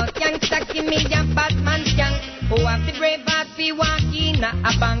 So all gangsta give me a bad man skank. Who have the brave heart fi walk in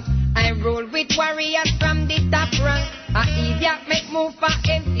a bank. I roll with warriors from the top rank. A idiot make move for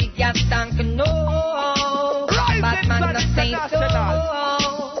empty gas tank. No, bad man no say so.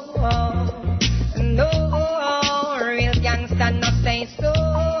 No, real gangsta no say so.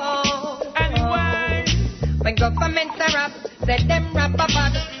 Anyway, when government a rap, say them rap a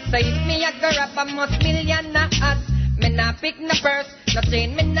bad. So if me a go rap, I must million a hat. Me nah pick no purse, no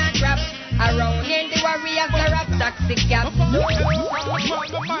chain me nah grab. Around here the warriors a rap taxi cab. No, I'm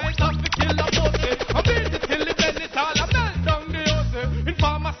busy till the belly tall, I melt down the house. In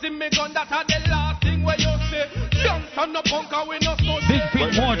pharmacy me gun, that are the last thing where you say. Youngster no punk and we no so. Big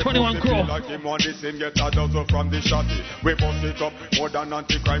feet more, 21 crew. Like him on the same get a dozen from the shotty. We bust it up more than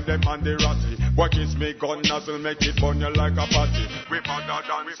anti-crime, them and the ratty. What is me gun nozzle, make it burn you like a patty. We father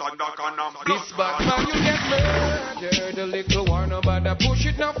than Sandak and I'm this bad man you get murdered. The little war nobody push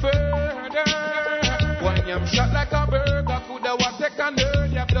it no further. One yam shot like a burger, coulda was second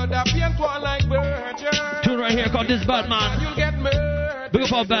third. Your blood a paint one like virgin. Tune right here called This Bad Man. You get murdered. Big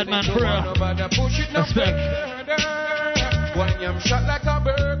up all bad man for real. Respect. One yam shot like a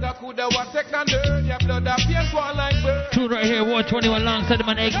burger, coulda was second third. Your blood a paint one like virgin. Tune right here, War 21 alongside the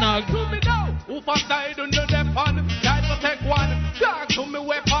man Eggnog. Who for side under the pan? Try to take one. Dark to me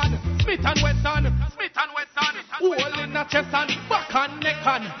weapon. Smith and Wesson. Smith and Wesson. Hole in the chest and back and neck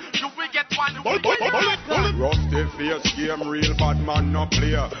and. Do we get one? Rusty face game, real bad man no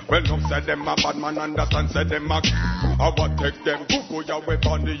player. Well, no said them a bad man, understand said them a. I what take them cuckoo ya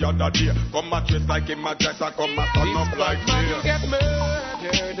weapon the other day. Come a chase like him a dress and come a stand up like me. You get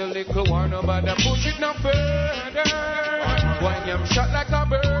murdered, the little war nobody push it no further. One yam shot like a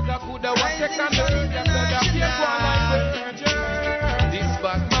burger, coulda was second third. Them blood a paint one like virgin. This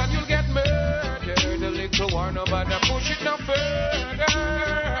bad man you get murdered, the little war nobody push it no further.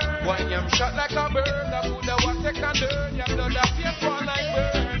 One yam shot like a burger, coulda was second third. Your blood a paint one like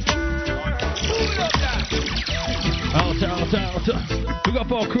virgin. Out. Big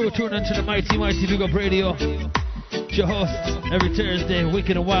up all crew tuning into the mighty Bigupradio. It's your host every Thursday,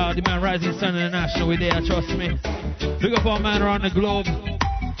 Wicked and Wild, the man Rising Sun Int'l. We there, trust me. Big up all man around the globe.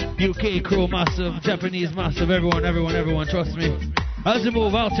 UK crew massive, Japanese massive, everyone, trust me. As we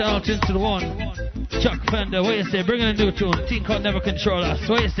move out into the one, Chuck Fender, what you say? Bring in a new tune. Team called Never Control Us.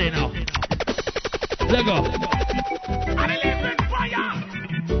 What you say now? Let go.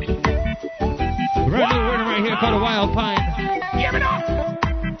 Brand new rhythm right here called a Wild Pine. Give it up.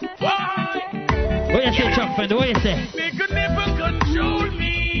 What you say, Chuck Fender? What you say? They could never control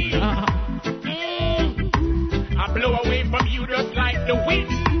me. I blow away from you just like the wind.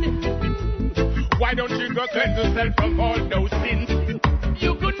 Why don't you go cleanse yourself from all those sins?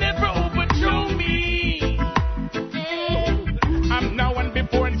 You could never overthrow me. I'm now and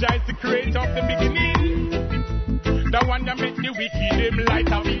before and just the creator of the beginning. The one that makes the wicked them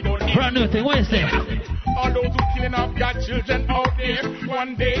light up in gold. Brand new thing, what you say? All those who killing off God's children out there,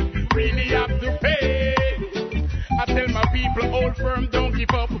 one day really have to pay. I tell my people, hold firm, don't give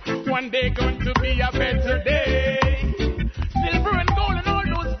up. One day going to be a better day. Silver and gold and all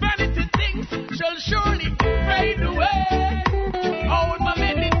those vanity things shall surely fade away. All my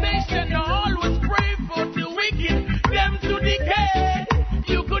meditation, I always pray for the wicked, them to decay.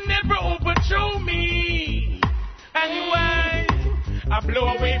 You could never overthrow me. Anyway, I blow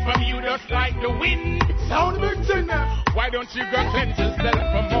away from you just like the wind. Sound mixing now. Why don't you go cleanse yourself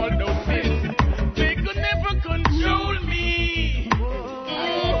from all those sins? They could never control me.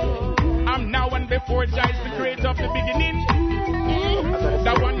 I'm now and before Jah is the creator of the beginning.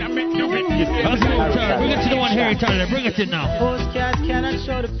 The one that makes you wicked. Bring it to the one here, Tyler. Bring it in now. Postcards cannot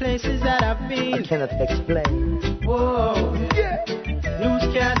show the places that I've been. I cannot explain. Whoa, yeah. Blues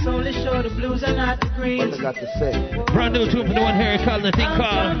cats only show the blues and not the greens. What I got to say? Brand new tune for the one here called the thing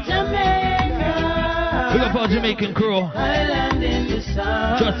called Jamaica. Big up all Jamaican crew. Island in the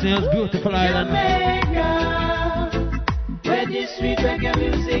sun. Trust me, it's beautiful island. Jamaica. this sweet reggae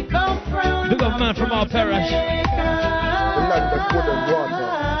music come from? Big up man from all parish. The land of food and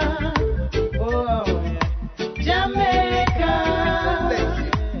water. Oh, Jamaica.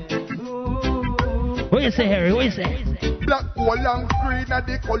 What you say, Harry? What you say? Black, gold, and green are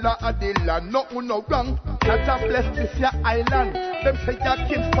the color of the land. Nothing no wrong. That a bless this your island. Them say your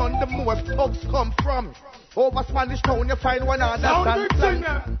Kingston, the most thugs come from. Over Spanish Town, you find one other stand.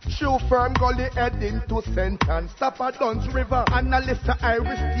 Shoe firm gully heading to sentence. Stop at Duns River, analyst at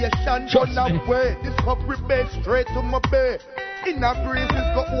Irish Station. Run away, Discovery Bay, straight to my bay. In a breezes,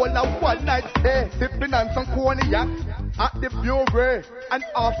 go all a one night stay. Sipping on some cognac at the bureau. And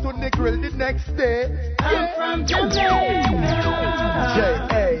off to the grill the next day. I'm from Jamaica.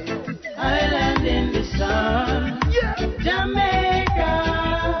 J.A. Island in the sun. Yeah. Jamaica.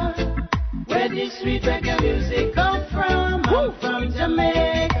 Where this sweet reggae music come from? I'm from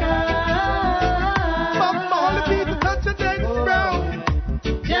Jamaica. Mama, all the people touch your dance, bro.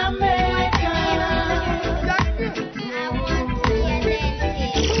 Jamaica.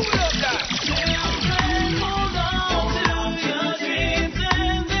 Hold on to your dreams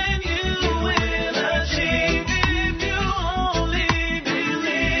and then you will achieve if you only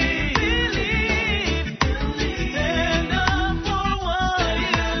believe. Stand up for what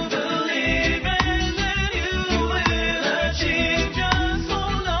you believe and then you will achieve. Just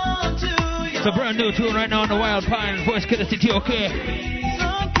hold on to your It's a brand new tune right now on the Wild Pine. Voice Kidda City, okay?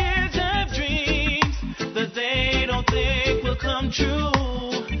 Some kids have dreams that they don't think will come true.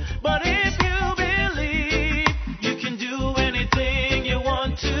 But if you believe, you can do anything you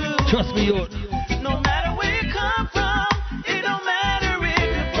want to. Trust me, youth. No matter where you come from, it don't matter if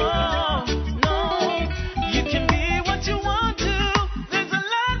you're from. No, you can be what you want to. There's a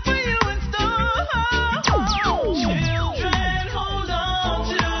lot for you in store. Children, hold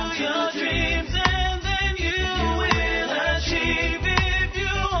on to your dreams and then you will achieve if you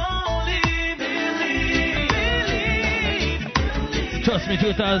only believe. Trust me,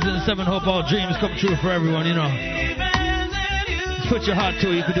 2007, hope all dreams come true for everyone, you know. Just put your heart to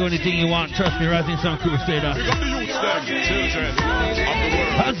it, you can do anything you want. Trust me, Rising Sun Crew, straight up. Pick up the youths them, children of the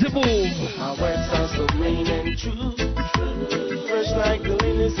world. How's it move? My words are so clean and true, fresh like the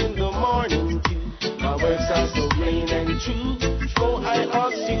lilies in the morning dew. My words are so clean and true. Oh, I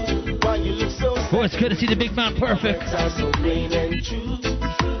ask you why you look so sad. Boy, it's good to see the big man perfect. My words are so clean and true,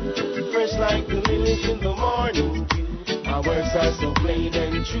 fresh like the lilies in the morning dew. My words are so plain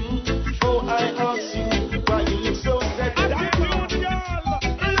and true. Oh, I ask you why you look so sad.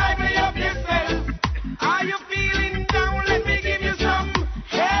 Lively up yourself. Are you feeling down? Let me give you some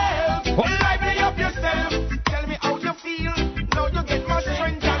help. Lively up yourself. Tell me how you feel. Now you get more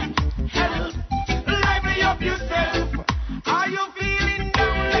strength and help. Lively up yourself. Are you feeling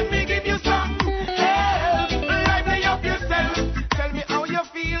down? Let me give you some help. Lively up yourself. Tell me how you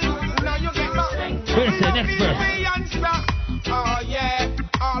feel. Now you get more strength. Where's the next verse? Oh yeah,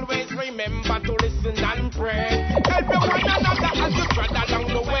 always remember to listen and pray. Help one another as you tread along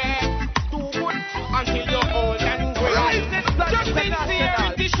the way. Do good until you're old and gray. Just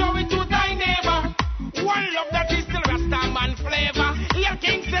sincerity, show it to thy neighbor. One love that is still Rastaman flavor. Here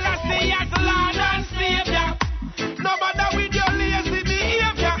King Selassie as Lord and Savior. No matter with your lazy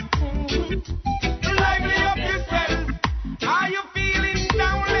behavior. Lively up yourself. Are you feeling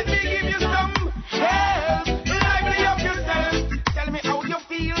down? Let me give you some help. Lively up yourself. Tell me how you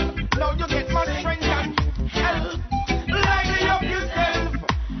feel. Now you get more strength and help. Lively up yourself.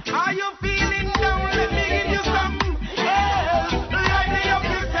 Are you feeling down? Let me give you some help. Lively up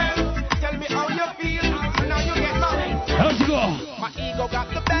yourself. Tell me how you feel. Now you get more. How's it go? My ego got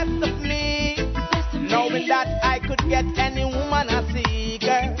the best of me. Knowing that I could get any woman I see,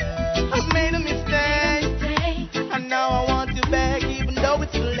 girl. I've made a mistake. And now I want to beg even though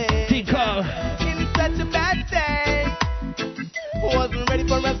it's too late. In such a bad day. Wasn't ready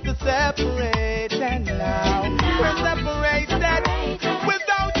for us to separate. And now we're separated.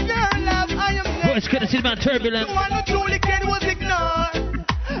 Without your love I am Boy, it's good to see the man turbulent. the one who truly cared was ignored.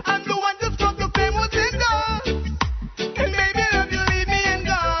 And the one just got the fame was ignored. And maybe love you leave me and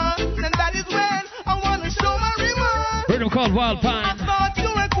gone. And that is when I want to show my remorse. Rhythm called Wild I Pine. thought you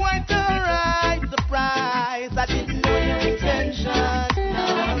were quite alright. Surprise, I didn't know your intention.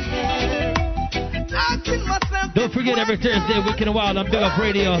 Asking myself, Don't forget every Thursday, Wicked and Wild on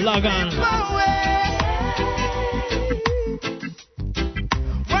Bigupradio. Log on.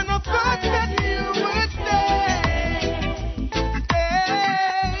 when I thought that you would stay,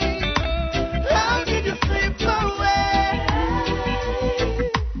 how did you slip away?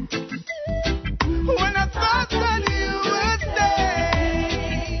 When I thought that you would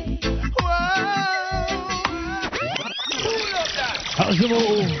stay, whoa. the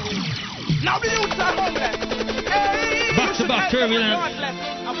move. Now the youths are homeless. Hey, Back to back turbulence.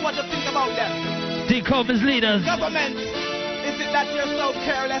 And what do you think about them? Think of his leaders. Government, is it that you're so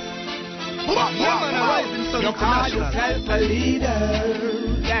careless? Rising Sun yourself a leader.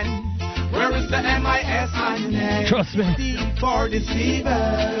 Then where is the MIS on your name? Trust me. For deceiver.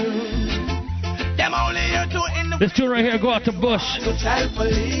 Them only here to in the this tune right here go out to Bush. Yourself a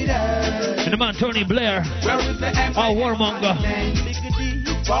leader. And the man Tony Blair. Where is the MIS warmonger.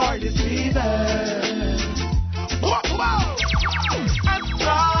 For deceiver. As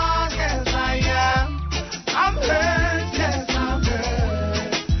strong as I am, I'm hurt, yes, I'm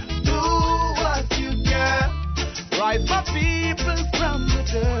hurt. Do what you can. Rise my people from the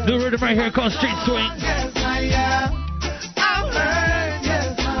dirt. The rhythm right here called Street Swing. Yes, I am. I'm hurt,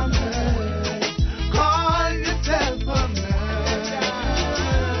 yes, I'm hurt. Call yourself a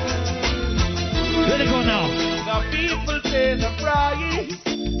man. Let it go now. The people pay the price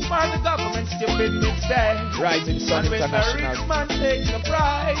for the government stupid mistake. Rising Sun And when the rich International. man takes the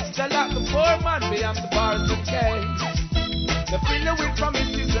price, they lock the poor man behind the bars of cage. The freedom we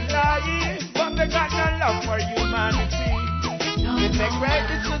promise is a lie, but they got no love for humanity. They take great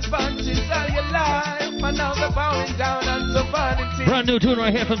disadvantage of your life, and now they're bowing down unto vanity. Brand new tune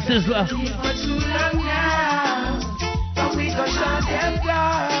right here from Sizzler. For too long now, but we gon' shut them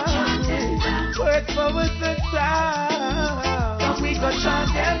down. Work for us the time, but we gon' shut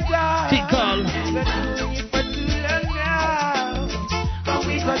them down. T-Call. They're doing it for too long now, but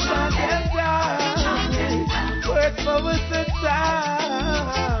we gon' shut them down. Work for us the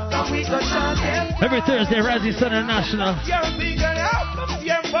time, but we gon' shut them down. Every Thursday, Rising Sun International. You're big and out,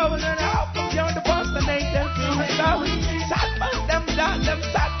 you're bowling and out, you're the boss and ain't them feeling about. Sad about them, that them,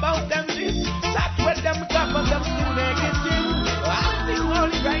 sad about them, this. Sad with them, top of them, still negative. I think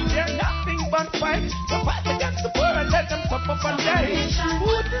only right there, nothing but fight. So fight against the poor and let them suffer and die.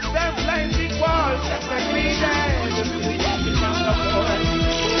 Who deserve life equal? That's my greedy. Just be walking around the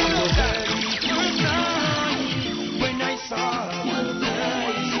floor. When I saw your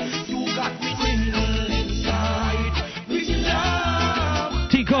face, you got me tingling inside. With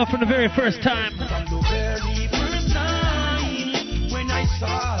love. T-Call from the very first time. From the very first time, when I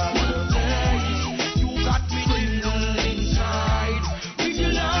saw your face, you got me tingling inside. With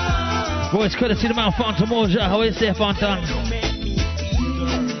your love. Boys, could have seen the man Fonta Moja. How is it, Fonta? You make me feel,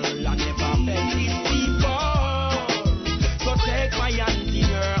 girl, I never felt this before. So take my hand in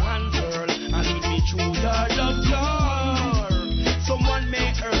your hand, girl, and lead me through your love door. Someone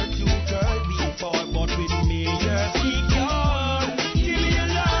may hurt you, girl, before, but with me you're secure. Give me your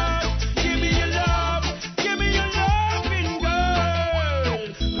love, give me your love, give me your loving, girl.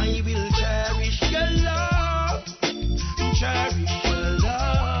 I will cherish your love, cherish your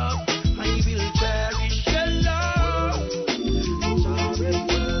love. I will cherish your love, cherish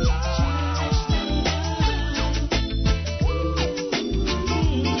your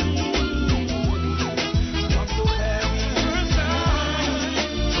From the very first time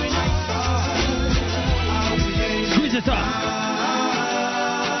when I saw you, Squeeze it up.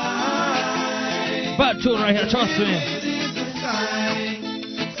 Bad tune right here, trust me.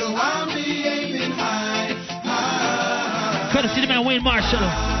 so I'll be aiming high, high. Could have seen the man Wayne Marshall.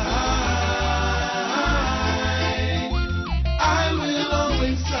 I will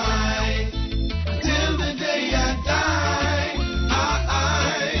always try till the day I die.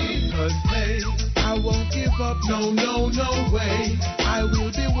 Cause hey, I won't give up, no, no, no way. I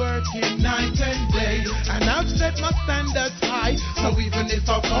will be working night and day, and I've set my standards high. So even if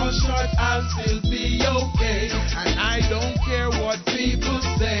I fall short, I'll still be okay. And I don't care what people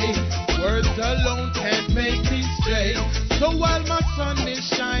say. Words alone can't make me stray. So while my sun is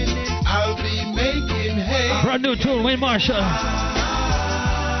shining, I'll be making hay. Brand new tune, Wayne Marshall.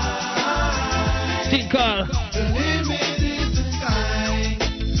 T-Call. The limit is the sky,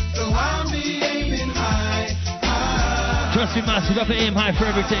 so I'll be aiming high, high. Trust me, massive, up and aim high for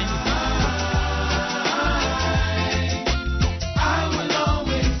everything. I will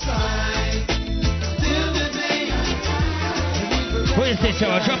always try till the day. What is this,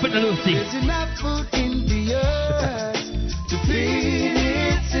 y'all? Drop it to Lucy. There's enough food in the earth to feed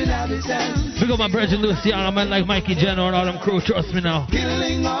its inhabitants. Big up my brother Luciano, man like Mikey Jenner and all them crew, trust me now.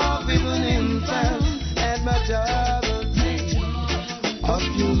 Killing off even infants and majority of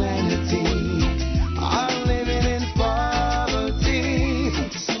humanity are living in poverty.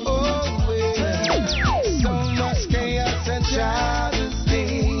 Oh, yeah. So much chaos and travesty.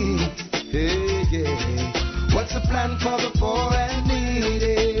 Hey, yeah. What's the plan for the poor and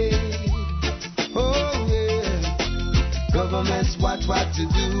needy? Oh, yeah. Governments watch what you're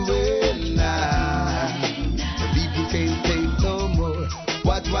doing now. The people can't take no more.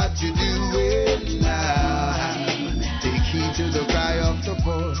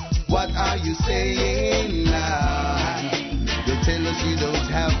 are you saying now? You tell us you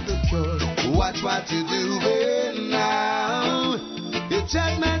don't have the cure. Watch what you're doing now. Your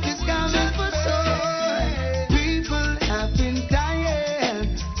judgment is coming for sure. People have been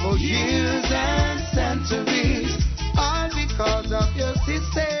dying for years and centuries, all because of your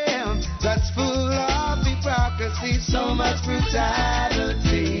system that's full of hypocrisy, so much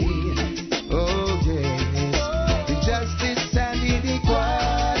brutality. Oh yes, injustice and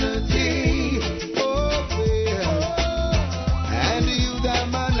inequality. Oh yeah, and you the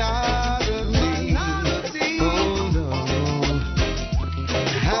minority. Oh no,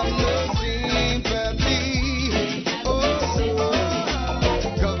 have no sympathy. Oh,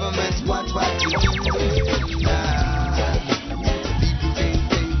 governments watch what you do now. People think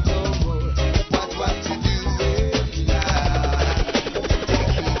no more. Watch what you do now.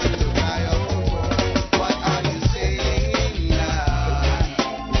 Keep to cry over. What are you saying now?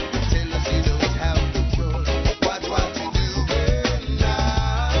 Tell us you don't have the cure. Watch what you do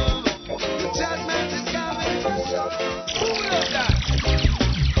now. The judgment is coming for sure. Who knows that?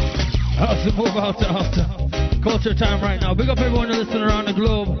 How's the move out after culture time right now? Big up everyone who listen around the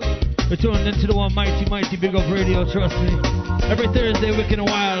globe. We're tuned into the one mighty Big Up Radio, trust me. Every Thursday, week in a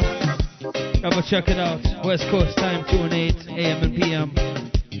while. Have a check it out. West Coast time, 2 and 8 a.m. and p.m.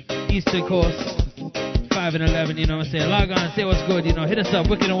 Eastern Coast, 5 and 11, you know what I'm saying? Log on and say what's good, you know. Hit us up,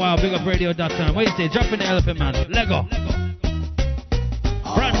 wicked and wild, bigupradio.com. What do you say? Drop in the elephant, man. Lego.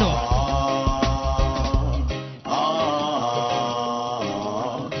 Brando.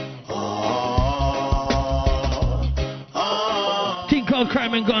 Thing called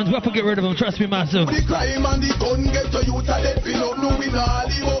crime and guns. We have to get rid of them. Trust me, massive. The crime and the gun get to you to let me know no we nah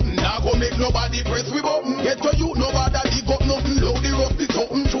leave up. Nah go make nobody press we button. Get to you nobody dig up nothing. Load the rough the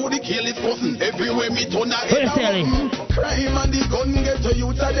something through the kill is fussing. Everywhere me turn a head a button. Crime and the gun get to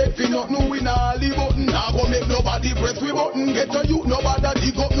you to let me know no we nah leave up. Nah go make nobody press we button. Get to you nobody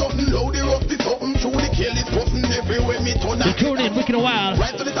dig up nothing. Load the rough the something through the kill is fussing. Everywhere me turn a head a button. Tune in, wicked and wild.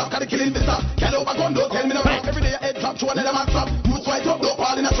 Right to the top, got the killing the top. Can't over gun, don't tell me no right. Every day I head top to another man trap. Right up, no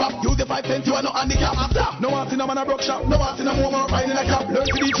fall in a trap. Use the 5 cents, you are no handicap after. No one in a man a broke shop. No one in a woman fine in a cap. Learn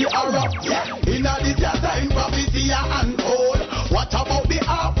to DJ or rap. Yeah. In a disaster, in prophecy and old. What about the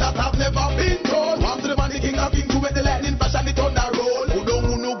art that have never been told? One to the man, the king of kings, to make the lightning flash and the thunder roll. Who don't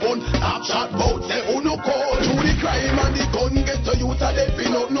who no gun, half shot bout, say who no call. Through the crime and the gun, get to you to death, we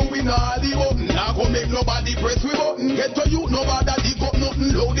not know we not leave up. Now go make nobody press we button. Get to you, nobody dig up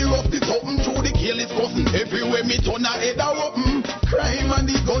nothing. Load the rough, the something, through the kill is cussing. Everywhere me turn a head a open. Crime and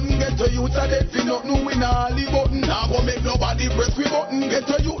the gun get to you to death, we not know we not leave button. Now go make nobody press we button. Get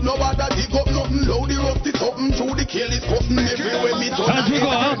to you, nobody dig up nothing. Load the rough, the something, through the kill is cussing. Everywhere me turn a head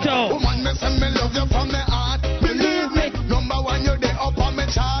a open. Woman, me say me love you from my heart. Believe me, number one you're there up on my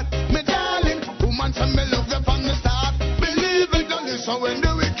chart. Me darling, woman say me love you from the start. Believe it, don't listen when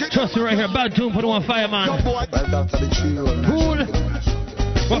the wicked. Trust me right here, bad tune for the one fireman. Cool.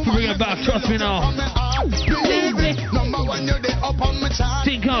 What to bring it back, trust me now. Believe me, number one you're there up on my chart.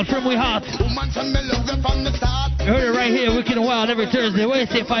 Think out from we heart. Woman say me love you from the start. You heard it right here, wicked and wild every Thursday. What you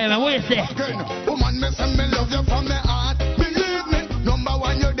say, fireman? What you say? Woman, me say me love you from my heart. Believe me, number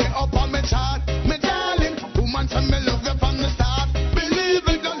one you're there up on my chart. Me darling, woman say me love you from the start. Believe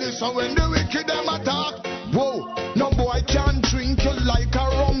it, don't listen when the wicked them attack. Whoa, no boy can't drink you like a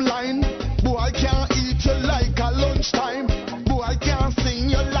rum line. Boy can't eat you like a lunchtime. Boy can't sing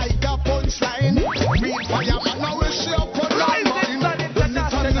you like a punchline. Read fireman, I wish you up on my mind. When you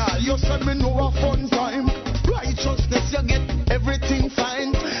tell me, you say me know a fun time. Righteousness, you get everything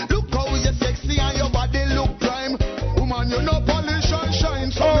fine. Look how you're sexy and your body look prime. Woman, you know polish and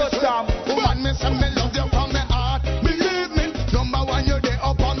shine. So woman, me say me love you from my heart. Believe me, number one you're there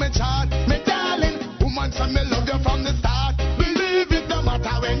up on my chart. Me darling, woman say me love you from the start. Believe it, no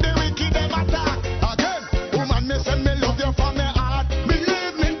matter when the wicked them attack. Again, woman, me say me love you from my heart.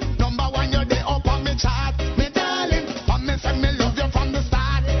 Believe me, number one you're there up on my chart. Me darling, and me say me love you from the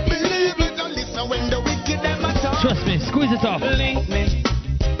start. Believe it, don't listen when the wicked them attack. Trust me, squeeze it off. Link me.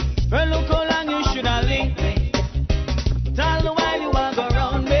 Well, look how long you should have linked me. Tell the while you want go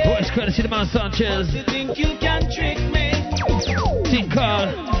round me. Voice courtesy the man Sanchez. You think you can trick me? Think call.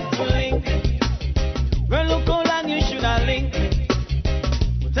 Link me. Well, look how long you should have linked me.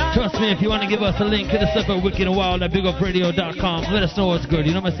 Trust me, if you want to give us a link, hit us up at wicked and wild at bigupradio.com. Let us know what's good.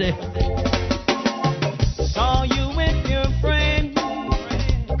 You know what I'm saying? Saw you with your friend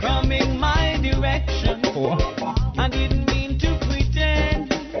coming my direction. I didn't mean to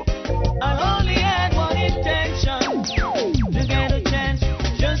pretend. I only had one intention, to get a chance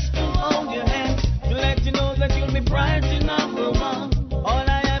just to hold your hand, to let you know that you'll be priority number one. All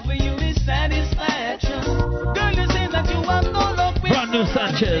I have for you is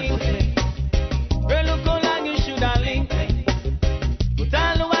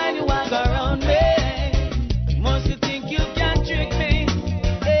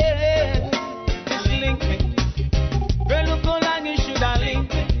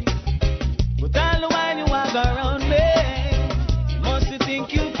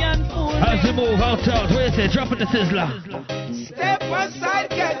Shout out, what you say? Dropping the sizzler. Step aside,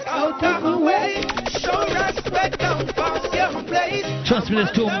 get out of the way. Show respect, don't pass your place. Trust me,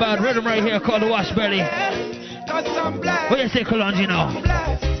 this tune bad. Rhythm right here called the Washberry. What you say, Kalonji now?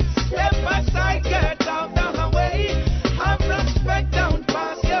 Step aside, get out of the way. Have respect, don't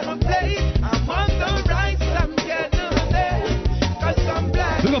pass your place. I'm on the rise, I'm getting there. Cause I'm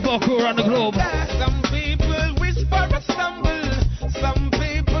black. Look up our crew around the globe. Some people whisper or stumble. Some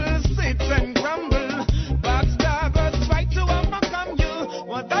people sit and grumble. Backstabbers try to overcome you.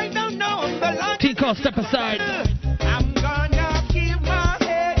 What I don't know, the line. T-Call, step aside. I'm gonna keep my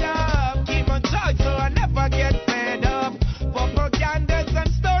head up. Keep my joy so I never get fed up. Propagandas and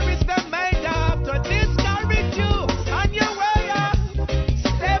stories they made up to discourage you on your way up.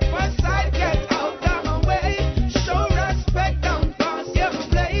 Step aside, get out of the way. Show respect, don't pass your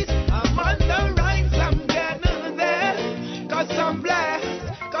place. I'm on the rise, I'm getting there. Cause I'm blessed,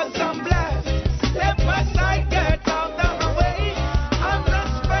 cause I'm blessed. Step aside, get out of the way. I'm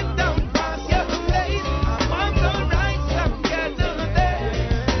respect, don't pass your place. I'm on the rise, I'm getting there.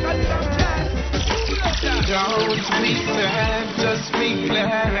 Cause I'm blessed. Don't be sad, just be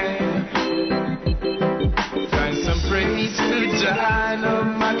glad. Find some praise to die, no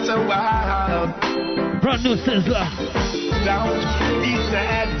matter what. Brand new sizzler. Don't be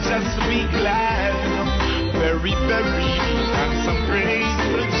sad, just be glad. Very, very, and some praise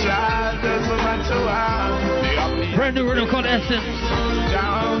to die, doesn't matter what. Brand new rhythm called Essence.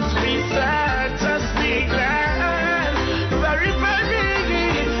 Don't be sad, just be glad. Very, very,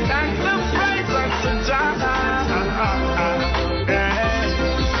 and some praise to die.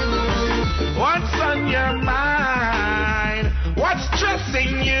 What's on your mind? What's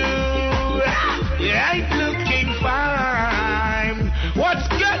stressing you? You ain't looking fine. What's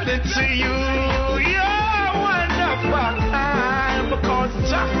getting to you? You're one of a kind because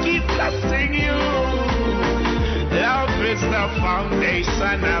Jah keep blessing you. Love is the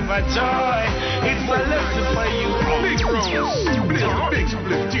foundation of a joy. It's a lesson for you. Big rounds, big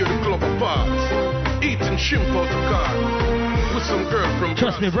split, tear the club apart. Eating shrimp out the car. With some girl from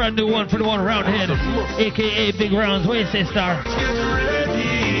Trust me, brand new one for the one around here. AKA Big Rounds. What you say, Star? Get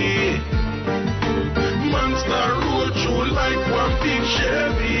ready. Monster roll through like one big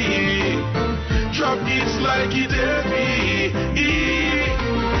Chevy. Drop it like it heavy.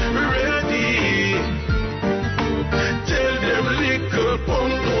 Ready. Tell them little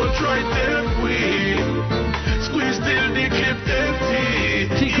pump, don't try them way. Squeeze till the clip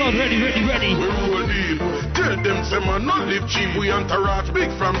empty. T-Code, ready. We roll deep. Tell them say man not live cheap. We entourage big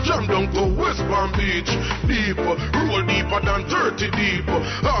from Jam down to West Palm Beach. Deep, roll deeper than 30 deep.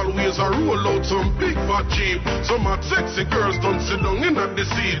 Always a roll out some big fat jeep. Some hot sexy girls don't sit down in at the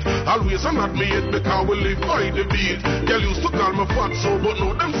seat. Always I'm not made because we live by the beat. Girl used to call me fat so but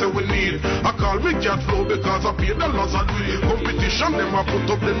now them say we need. I call me cat flow because I pay the loss of it. Competition them I put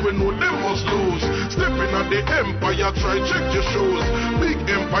up then we know them must lose. Stepping at the empire, try check your shoes. Big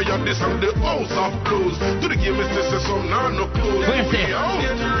empire, this and the house of blues. To the game, it's just some no clothes. Get ready.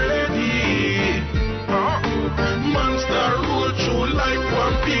 Monster roll through like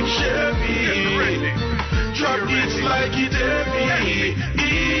one big Chevy. Drop it like it heavy.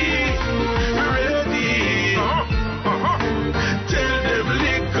 Ready. Tell them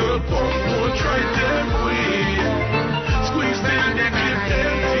little pump, don't try them way. Squeeze till the clip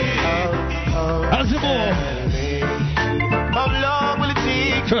empty. How's it more? How long will it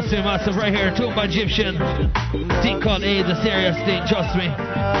take? Trust me, massive, right here. Tuned by Egyptian. Thing called AIDS, a serious thing, trust me.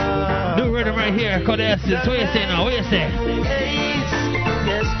 New rhythm right here called Essence. What you say now? What you say? AIDS,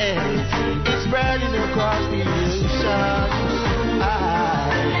 yes, AIDS. It's spreading across the ocean.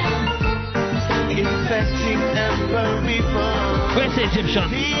 Infecting every bone. What you say, Egyptian?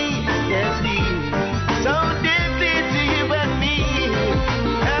 Yes, so deadly to you and me.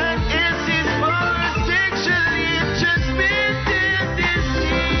 And this is more sexually just been this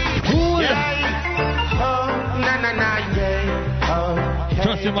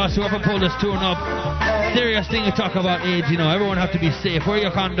Trust me, Master, whoever pulled this tune up. Serious thing to talk about AIDS, you know. Everyone have to be safe. Wear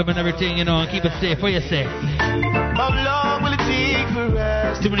your condom and everything, you know, and keep it safe. What you say? How long will it take for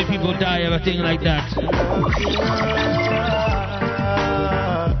us? Too many people die, everything like that.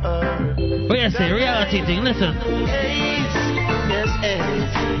 What you say? Reality thing, listen. AIDS, yes,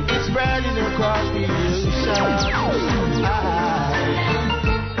 AIDS. It's spreading across the ocean.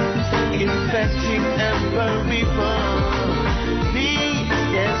 Infecting every bone.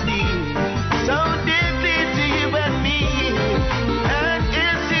 So deadly to you and me. And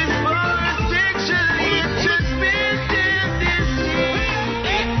this is more sexually just been this.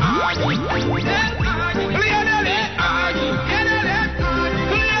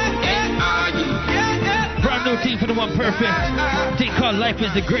 for the one perfect. Thing called life is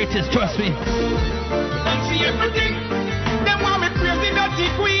the greatest, trust me. Don't see everything. Them want me praise the dirty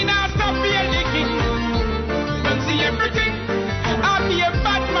queen and stop being the king. Don't see everything. I'll be a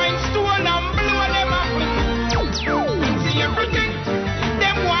bad mind stone and blow them up. Don't see everything.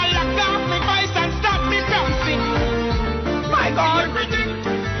 Them want lock off my voice and stop me dancing. My God, everything.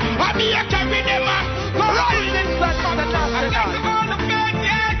 I'll be a carry them up. Rising Sun Int'l.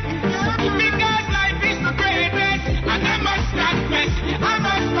 Because life is the greatest, and I must confess, I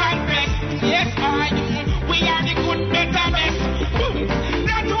must confess. Yes, we are the good, better best.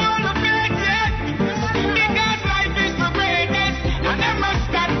 That all of it, yes. Because life is the greatest, and I must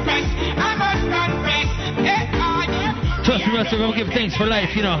confess, I must confess. Yes, trust me, we're gonna give thanks for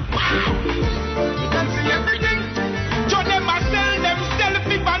life, you know. You can see everything. Show them I sell them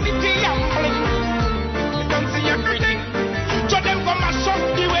selfie vanity and bling. You can see everything. Show them come and shop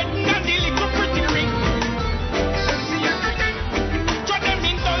the wedding and the little pretty ring. You can see everything. Show them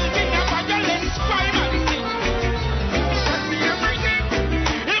indulge in a violence, crime and sin. You can see everything.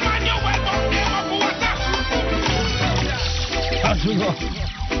 Emmanuel don't give up water. As we go.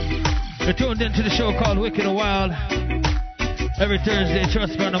 You're tuned into the show called Wicked and Wild. Every Thursday,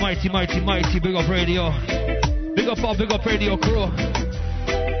 trust me on the mighty, mighty, mighty Bigupradio. Big up all Bigupradio crew.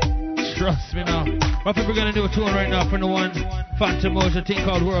 Trust me now. What we're gonna do a tune right now for the one Phantom Mojo thing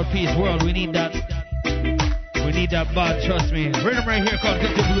called World Peace World. We need that. We need that bad, trust me. Rhythm right here called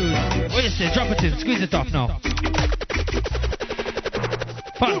Get the Blues. What do you say? Drop it in, squeeze it off now.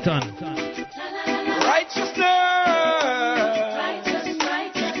 Phantom. Righteousness.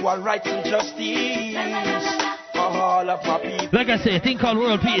 Equal rights and justice. All of my people. Like I say, a thing called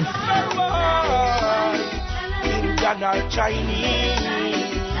World Peace. Indian or Chinese,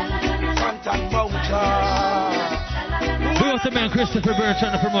 Phantom Mojo. We want the man Christopher Birch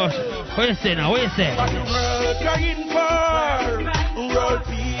on the promotion. What do you say now? What do you say? What the world crying for? World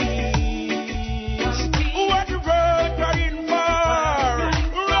peace. What the world crying for?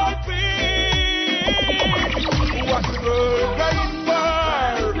 World peace. What the world crying for?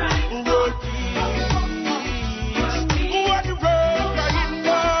 World peace. What the world crying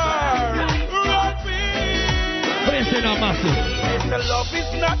for? World peace. What do you say now, Master? The love is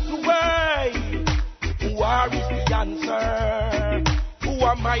not the way. War is the answer. Who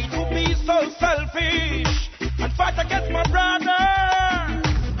am I to be so selfish and fight against my brother?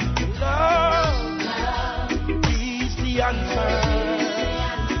 Love is the answer.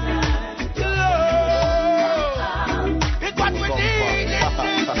 Love is what we need in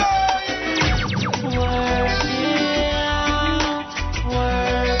this time. Work it out,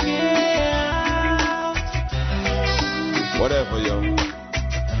 work it out. Whatever, yo.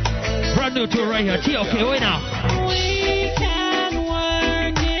 Brand new tour right here. Okay, wait now. We can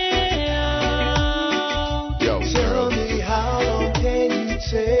work it out. Yo, Tell me how long can you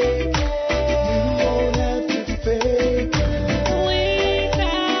take it? You won't have to fake it. We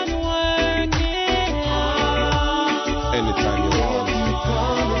can work it out. anytime you want.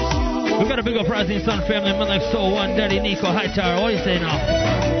 We got a big up Rising Sun family, man like Soul One, Daddy Nico, High Tower. What do you say now?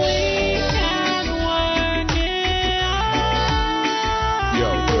 We can work it out. Yo.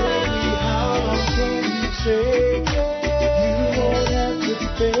 Take it, you won't have to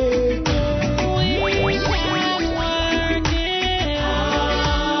fake it. We can work it out.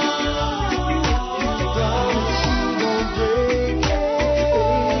 Promise you won't break it.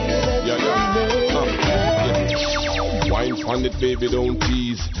 Yeah. Wine on it, baby, don't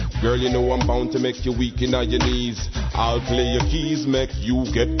tease. Girl, you know I'm bound to make you weak in on your knees. I'll play your keys, make you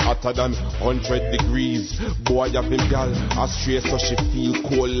get hotter than 100 degrees. Boy, I've been gal astray, so she feel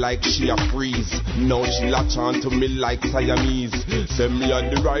cold like she a freeze. Now she latch on to me like Siamese. Send me on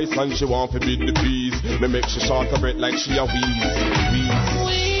the rice and she want to beat the peas. Me make she short her breath like she a wheeze.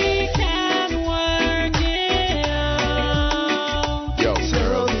 We can work it out. Yo.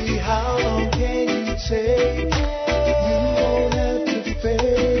 Tell me how long can you take it? You won't have to fake it.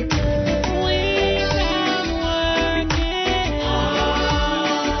 We can work it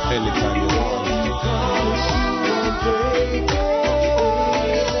out. Anytime you want. Promise you won't break it.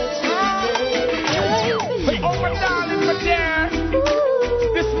 Oh, my darling, my dear.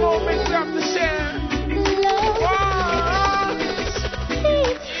 This moment you have to share.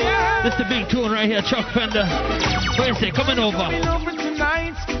 This is the big tune right here, Chuck Fender. What do you say? Coming over.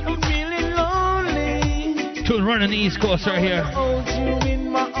 Tonight, I'm feeling lonely. Tune running the East Coast right here. Hold you in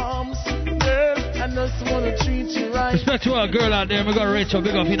my arms, girl. I just wanna treat you right. Respect to our girl out there. We got Rachel,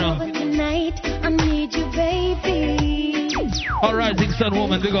 big up, you know. Tonight, I need you, baby. All Rising Sun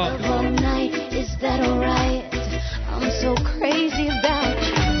woman, big up. All night, is that alright? I'm so crazy about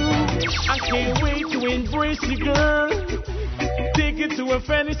you. I can't wait to you embrace your girl. Take it to a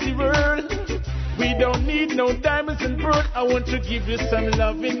fantasy world. We don't need no diamonds and pearl. I want to give you some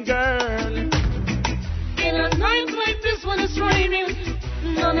loving, girl. In a night like this when it's raining,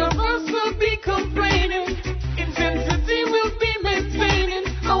 none of us will be complaining. Intensity will be maintaining.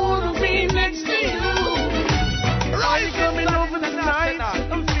 I wanna be next to you. Right, coming over the night.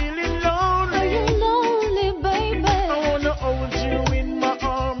 I'm feeling lonely. Are you lonely, baby? I wanna hold you in my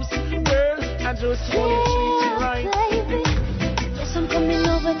arms, girl. I just wanna treat you right. Baby. Yes, I'm coming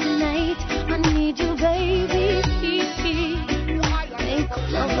over tonight. I need you, baby. Make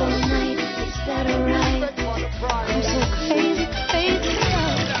love all night. Is that alright? I'm so crazy, crazy.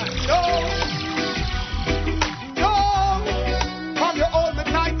 No, come you hold me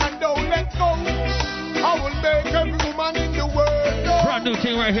tight and don't let go. I will make every woman in the world know. Brand new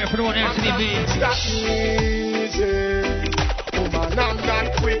thing right here for the one Anthony B. That easy, woman, I'm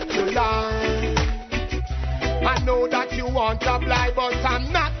not quick to lie. I know that you want to fly, but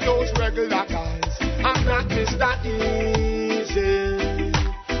I'm not those regular guys. I'm not Mr. Easy.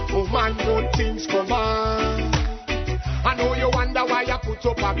 Woman, good things come on. I know you wonder why I put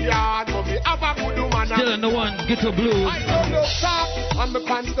up a yard, but me have a good woman. Still in the one, get to blues. I know no stop, and my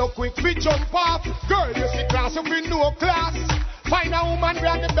pants no quick, we jump off. Girl, you see class up in no class. Find a woman we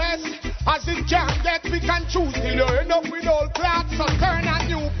are the best. As it can get, we can choose till you end up with all class. So turn a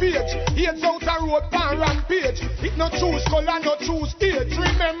new page. Heads out a road, pan rampage. It no choose color, no choose age.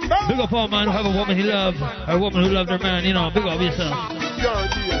 Remember? Big up all man who have a woman he love, or a woman who love their man, you know, big up yourself.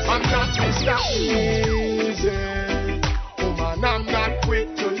 I'm not Mr. Easy. Woman, I'm not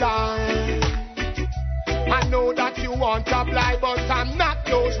quick to lie. I know that you want to fly, but I'm not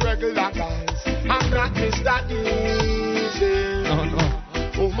those regular guys. I'm not Mr. Easy. No.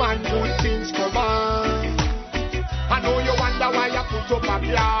 Woman, good things come on. I know you wonder why I put up a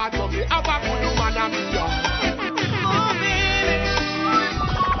yard, but me have a good woman and me yard.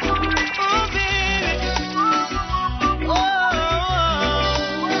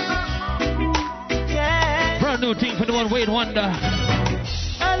 Brand new thing for the one Wade Wonder.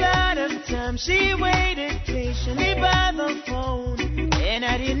 A lot of times she waited patiently by the phone, and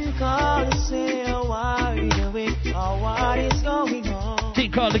I didn't call to say how are you doing or what is going on.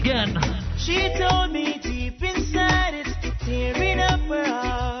 Thing called again. She told me deep inside it's tearing up her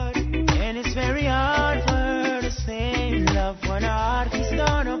heart, and it's very hard for her to stay in love when her heart is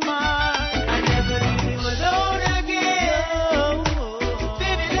torn apart. I never leave you alone again.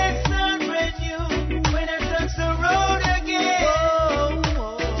 Baby, let's start brand new when I touch the road again.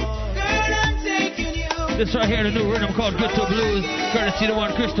 Girl, I'm taking you. This right here, the new rhythm called Good to Blues, courtesy the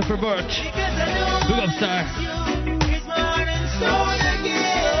one Christopher Birch. Big up, star. It's my heart and soul again.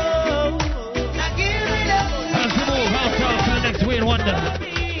 I give it up. As we move out to the next Wade Wonder.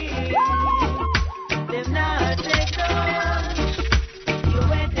 Them not take no. You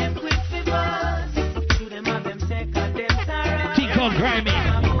went them quick for buzz. To them have them second, them sorrow. Thing called Grimy.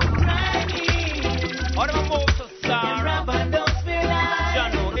 All them move to star. Them rubber don't spill lies. John,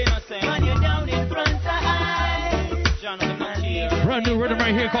 no innocent. When you're down in front of eyes. John, no innocent. Brand new rhythm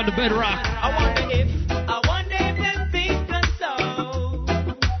right here called the Bedrock. I wonder if them think and so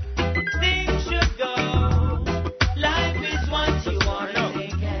things should go. Life is what you want to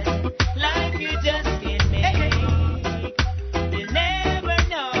take it. Life you just can't make. You never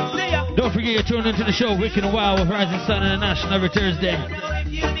know. Don't forget you're tuned into the show Wicked and Wild with Rising Sun Int'l every Thursday.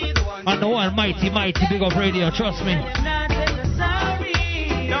 On the one mighty Bigupradio, trust me. Not take no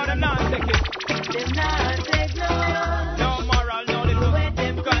sorry. No, them not take it. Them not take no. No moral, no little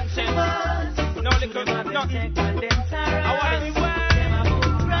conscience. No little nothing. I want to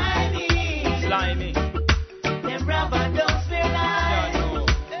be slimy. Them rubber don't spill lies.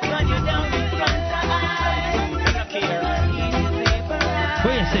 When you're down in front of eyes. I don't care.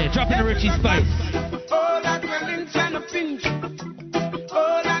 What you say? Drop in the Richie Spice. Oh, that's my lynch and a pinch.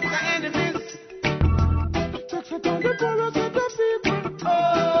 Oh, that's my enemies.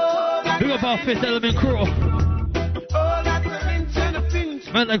 Big up our Fifth Element crew. Oh, that's my lynch and a pinch.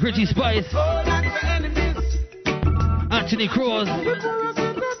 Man like Richie Spice. Oh, that's my enemies. Anthony Cruz.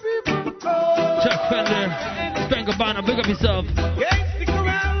 Chuck Fender. Spangle Bonner. Big up yourself. Yeah, stick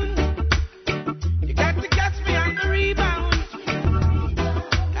around. You got to catch me on the rebound.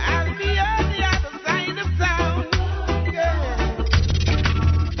 I'll be on the other side of town. Yeah.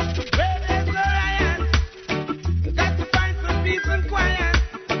 Where there's no riot, you got to find some peace and quiet.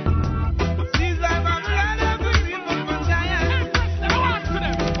 Seems like I'm running up with people for giants.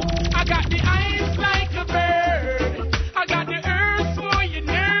 I got the eyes like a bird. I got the earth for your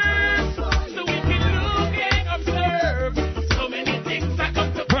nerves. So we can look and observe. So many things I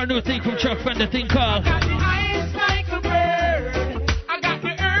the thing called. I got the ice like a bird. I got the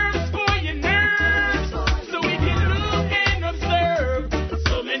herbs for your nerves. So we can look and observe.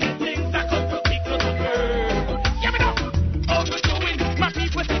 So many things that come to kick up the curve. Yeah, me know. How you doing? My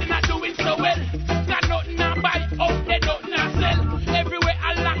people say they're not doing so well. Got nothing to buy, out there nothing to sell. Everywhere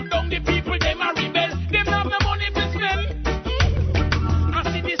I lock down, the people, them a rebel. Them have no money to spend. I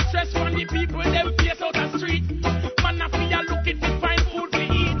see the stress from the people, them face out the street. Man, I feel looking to find food to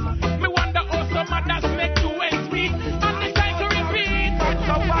eat. Me wonder how some others make two ends meet. And the cycle repeat.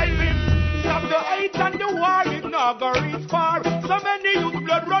 Surviving, stop the hate and the war, it not go reach far. So many youth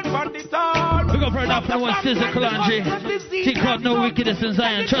blood run from the tar. We go for it up for the one Sizzler Kalonji. Think called No Wickedness in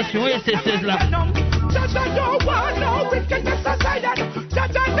Zion. Trust me, where you say Sizzler? Jaja don't want no wickedness in Zion.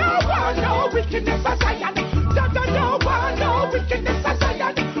 Jaja don't want no wickedness in Zion. Jaja don't want no wickedness in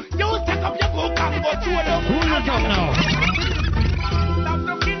Zion. You take up your book and go to a Who you talk now? Stop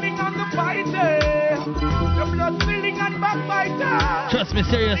the killing and the fighting. The blood spilling and backbiting. Trust me,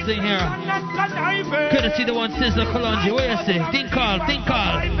 serious thing here. Couldn't see the one Sizzler Kalonji. Where you say? Think call.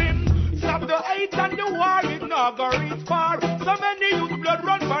 Stop the hate and the war, it not go reach far. So many youth blood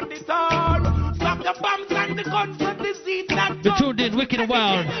run from the tar. Stop the bombs and the guns and the seeds that The tuned in, Wicked and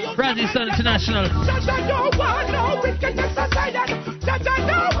Wild, Rising Sun International. Jaja don't want no wickedness in Zion. Jaja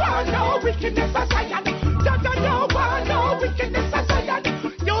don't want no wickedness in Zion. Jaja don't want no wickedness in Zion.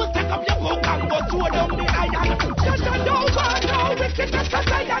 You take up your book and go to down the iron. Jaja don't want no wickedness in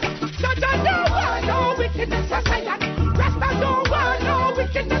Zion. Jaja don't want no wickedness in Zion. Rasta don't want no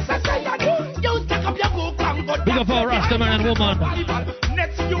wickedness in Zion. You take up your book and go down. Big up all Rasta man and woman.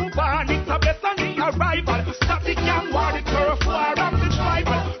 Next you born, it's a blessing arrival. Stop the gang war, the turf war of the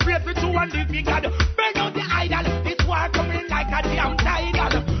tribal. Raise the two and leave me God. Burn out the idol. This war coming like a damn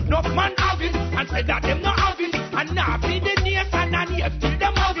tidal. No man have it, and say that them not have it. And now be the nation and yet till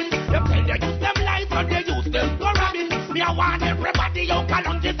them have it. Them tell they use them life and they use them go rabbit. Me I want everybody you can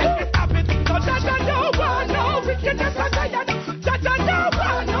on this and stop it. So Jaja don't want no wickedness in Zion. Jaja don't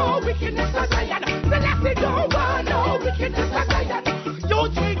want no wickedness in Zion. Selassie don't want no wickedness in Zion. You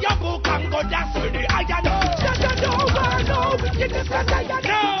take your book and go dance with the iron. Jaja don't want no wickedness in Zion.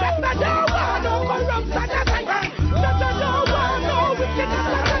 Jaja don't want no corruption in Zion. Jaja don't want no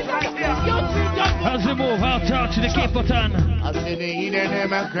wickedness in Zion. You take your book. As we move out to the Cape Button. I see the heathen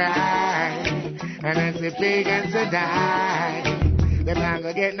them a cry, and as the pagans a die, them not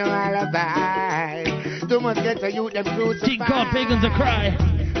gonna get no alibi. Too much get a youth them crucified. Think called pagans a cry.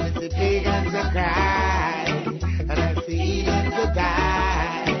 As the pagans a cry, and as the heathens a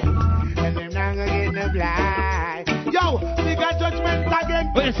die, and them not gonna get no blind. Yo, we got judgment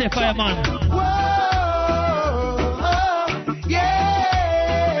again. Where you say, fireman? Whoa, yeah.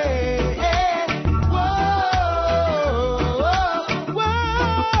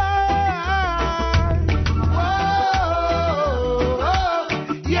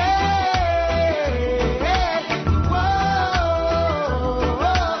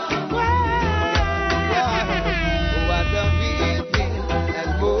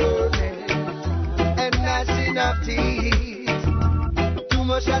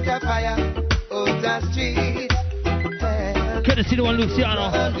 Shut the fire on the street. Couldn't see the one Luciano.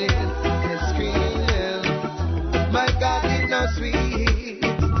 My God, it's no sweet.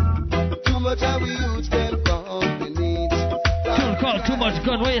 Too much of we use them companies. Tune called Too Much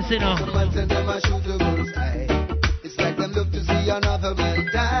Gun. Where you say now? It's like them love to see another man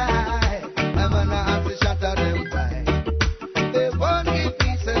die. I'm gonna have to shatter them by. They won't give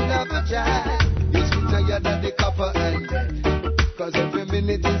peace and never try. You should tell you that the copper and dead. Cause every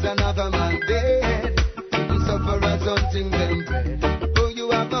minute is another man dead. You suffer as hunting them bread. Oh, you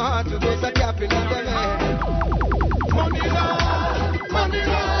have no heart to go so capping on them head. Money love, money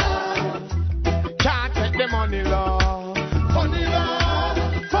love. Can't take the money love. Funny love,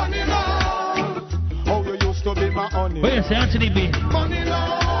 funny love. Oh, you used to be my honey. Where you say, Anthony B? Money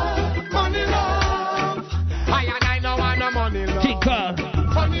love, money love. I know want no money love. Think called.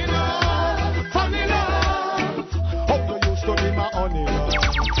 Funny love, funny love. To be my honey love.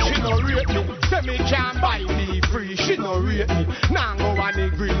 She no rate me, say me can't buy me free. She no rate me, now go on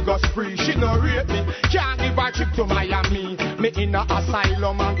the grill go spree. She no rate me, can't give a trip to Miami. Me in a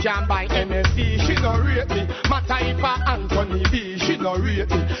asylum and can't buy NSC. She no rate me, my type of Anthony B. She no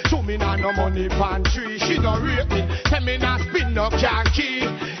rate me, to me nah no money pantry. She no rate me, say me nah spin no car key.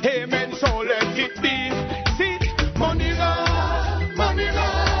 Amen, so let it be. Sit, money love, money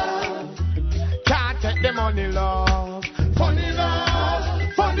love. Can't take the money love. Funny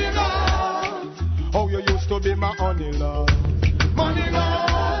love, funny love. Oh, you used to be my honey love. Money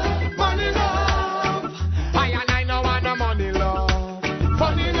love, money love. I know want no money love.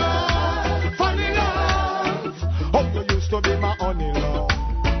 Funny love, to be my honey love.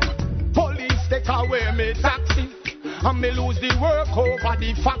 Police take away me taxi, and me lose the work over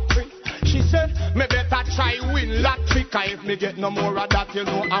the factory. She said, me better try win lottery, 'cause if me get no more of that, you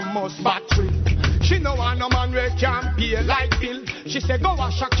know I must battery. She no want no man where can pay like bill. She said, go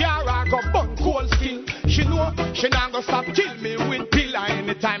wash a car or go burn coal steel. She know she not go stop kill me with pill. And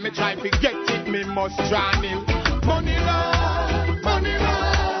anytime me try to get it, me must try nil. Money love, money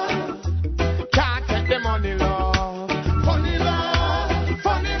love. Can't take the money love. Funny love,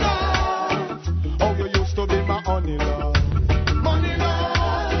 funny love. Oh, you used to be my honey love. Money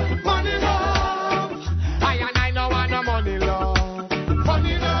love, money love. I no want no money love.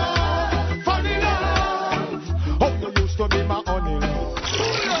 Funny love, funny love. Oh, you used to be my honey love.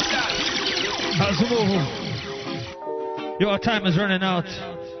 How's the move? Your time is running out.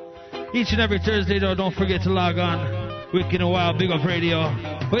 Each and every Thursday, though, don't forget to log on. Week in a while, Big Up Radio.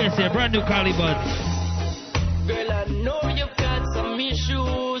 What do you say? Brand new Collie Buds. Girl, I know you've got some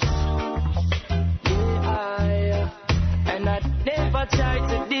issues. Yeah, and I never tried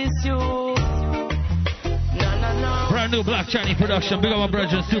to diss you. No. Brand new Black Chinese production. Big up my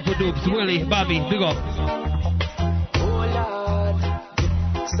brethren, Super Dupes, Willie, Bobby. Big up. Oh, Lord.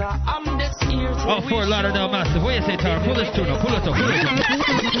 So I'm just here to Oh, Fort Lauderdale Massive. What do you say, Tara? Pull this tune up. Pull it up.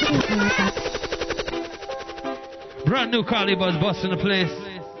 Brand new Collie Buds busting the place.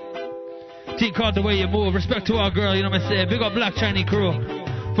 T called The Way You Move. Respect to our girl, you know what I'm saying? Big up Black Chinese crew.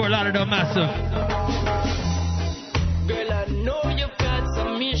 Fort Lauderdale Massive. Girl, I know you've got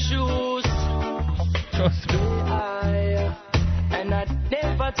some issues. Trust me. And I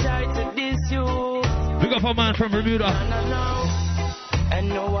never tried to diss you. Big up a man from Bermuda. No. And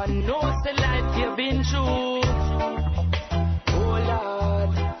no one knows the life you've been through. Oh,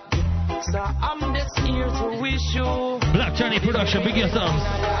 Lord. So I'm just here to wish you. Black Chinese production, big yourselves.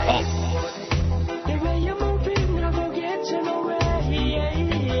 Oh. The way you're moving, I go get you nowhere.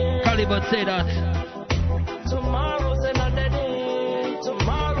 Yeah. Collie Bud say that. Tomorrow's another day.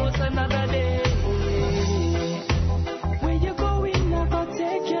 Tomorrow's another day. Where you going, I go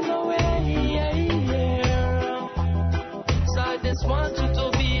take you nowhere. Yeah. So I just want you to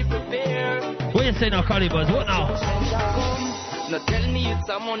be prepared. What you say now, Collie Bud? What now? Now tell me it's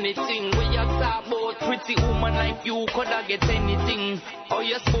a money thing. Where you talk about pretty woman like you coulda get anything. How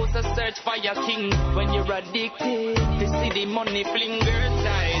you supposed to search for your king when you're addicted to see the money fling girl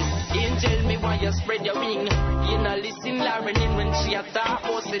child. Angel me why you spread your wing. You not listen Lauren in when she a talk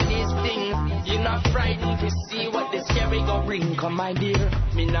about this thing. You not frightened to see what this scary go bring. Come my dear,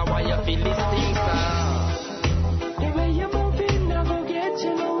 me now why you feel this thing, sir. The way you moving, I go get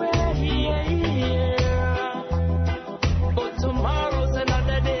you nowhere. Yeah. But tomorrow's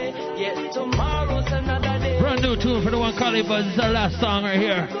another day. Yeah, tomorrow's another day. Brand new tune for the one Collie Buds. This is our last song right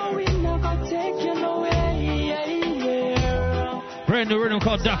here. Brand new rhythm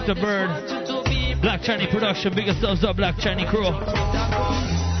called Dr. Bird. Black Chinese production. Big yourselves up, Black Chinese crew.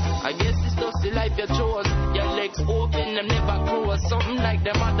 I guess it's just the life you chose. Your legs open, them never close. Something like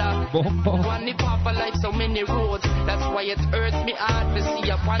the mother. One the papa like so many roads. That's why it hurts me hard to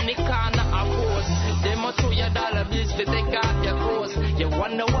see up on the corner of course. Them a throw your dollar bills to take out your clothes. You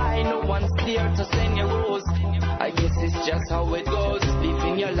wonder why no one's there to send your rose. I guess it's just how it goes.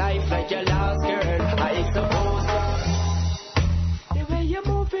 Living your life like your last girl, I suppose. The way you're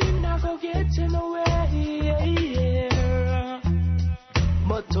moving, I go get you nowhere.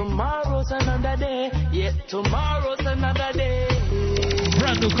 But tomorrow's another day. Yeah, tomorrow's another day.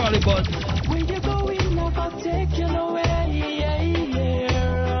 Brand new Collie Buds. Where you going, I go take you nowhere.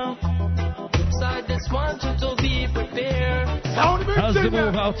 Yeah. So I just want you to be prepared. How's the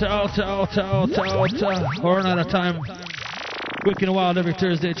move? Out. We're running out of time. Wicked and Wild every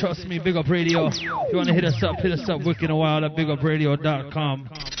Thursday. Trust me, Big Up Radio. If you want to hit us up, Wicked and Wild at bigupradio.com.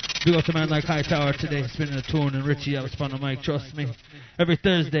 Big up to man like Hightower today, spinning the tune, and Richie up on the mic. Trust me. Every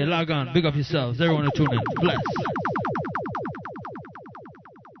Thursday, log on. Big up yourselves. Everyone who tune in. Bless.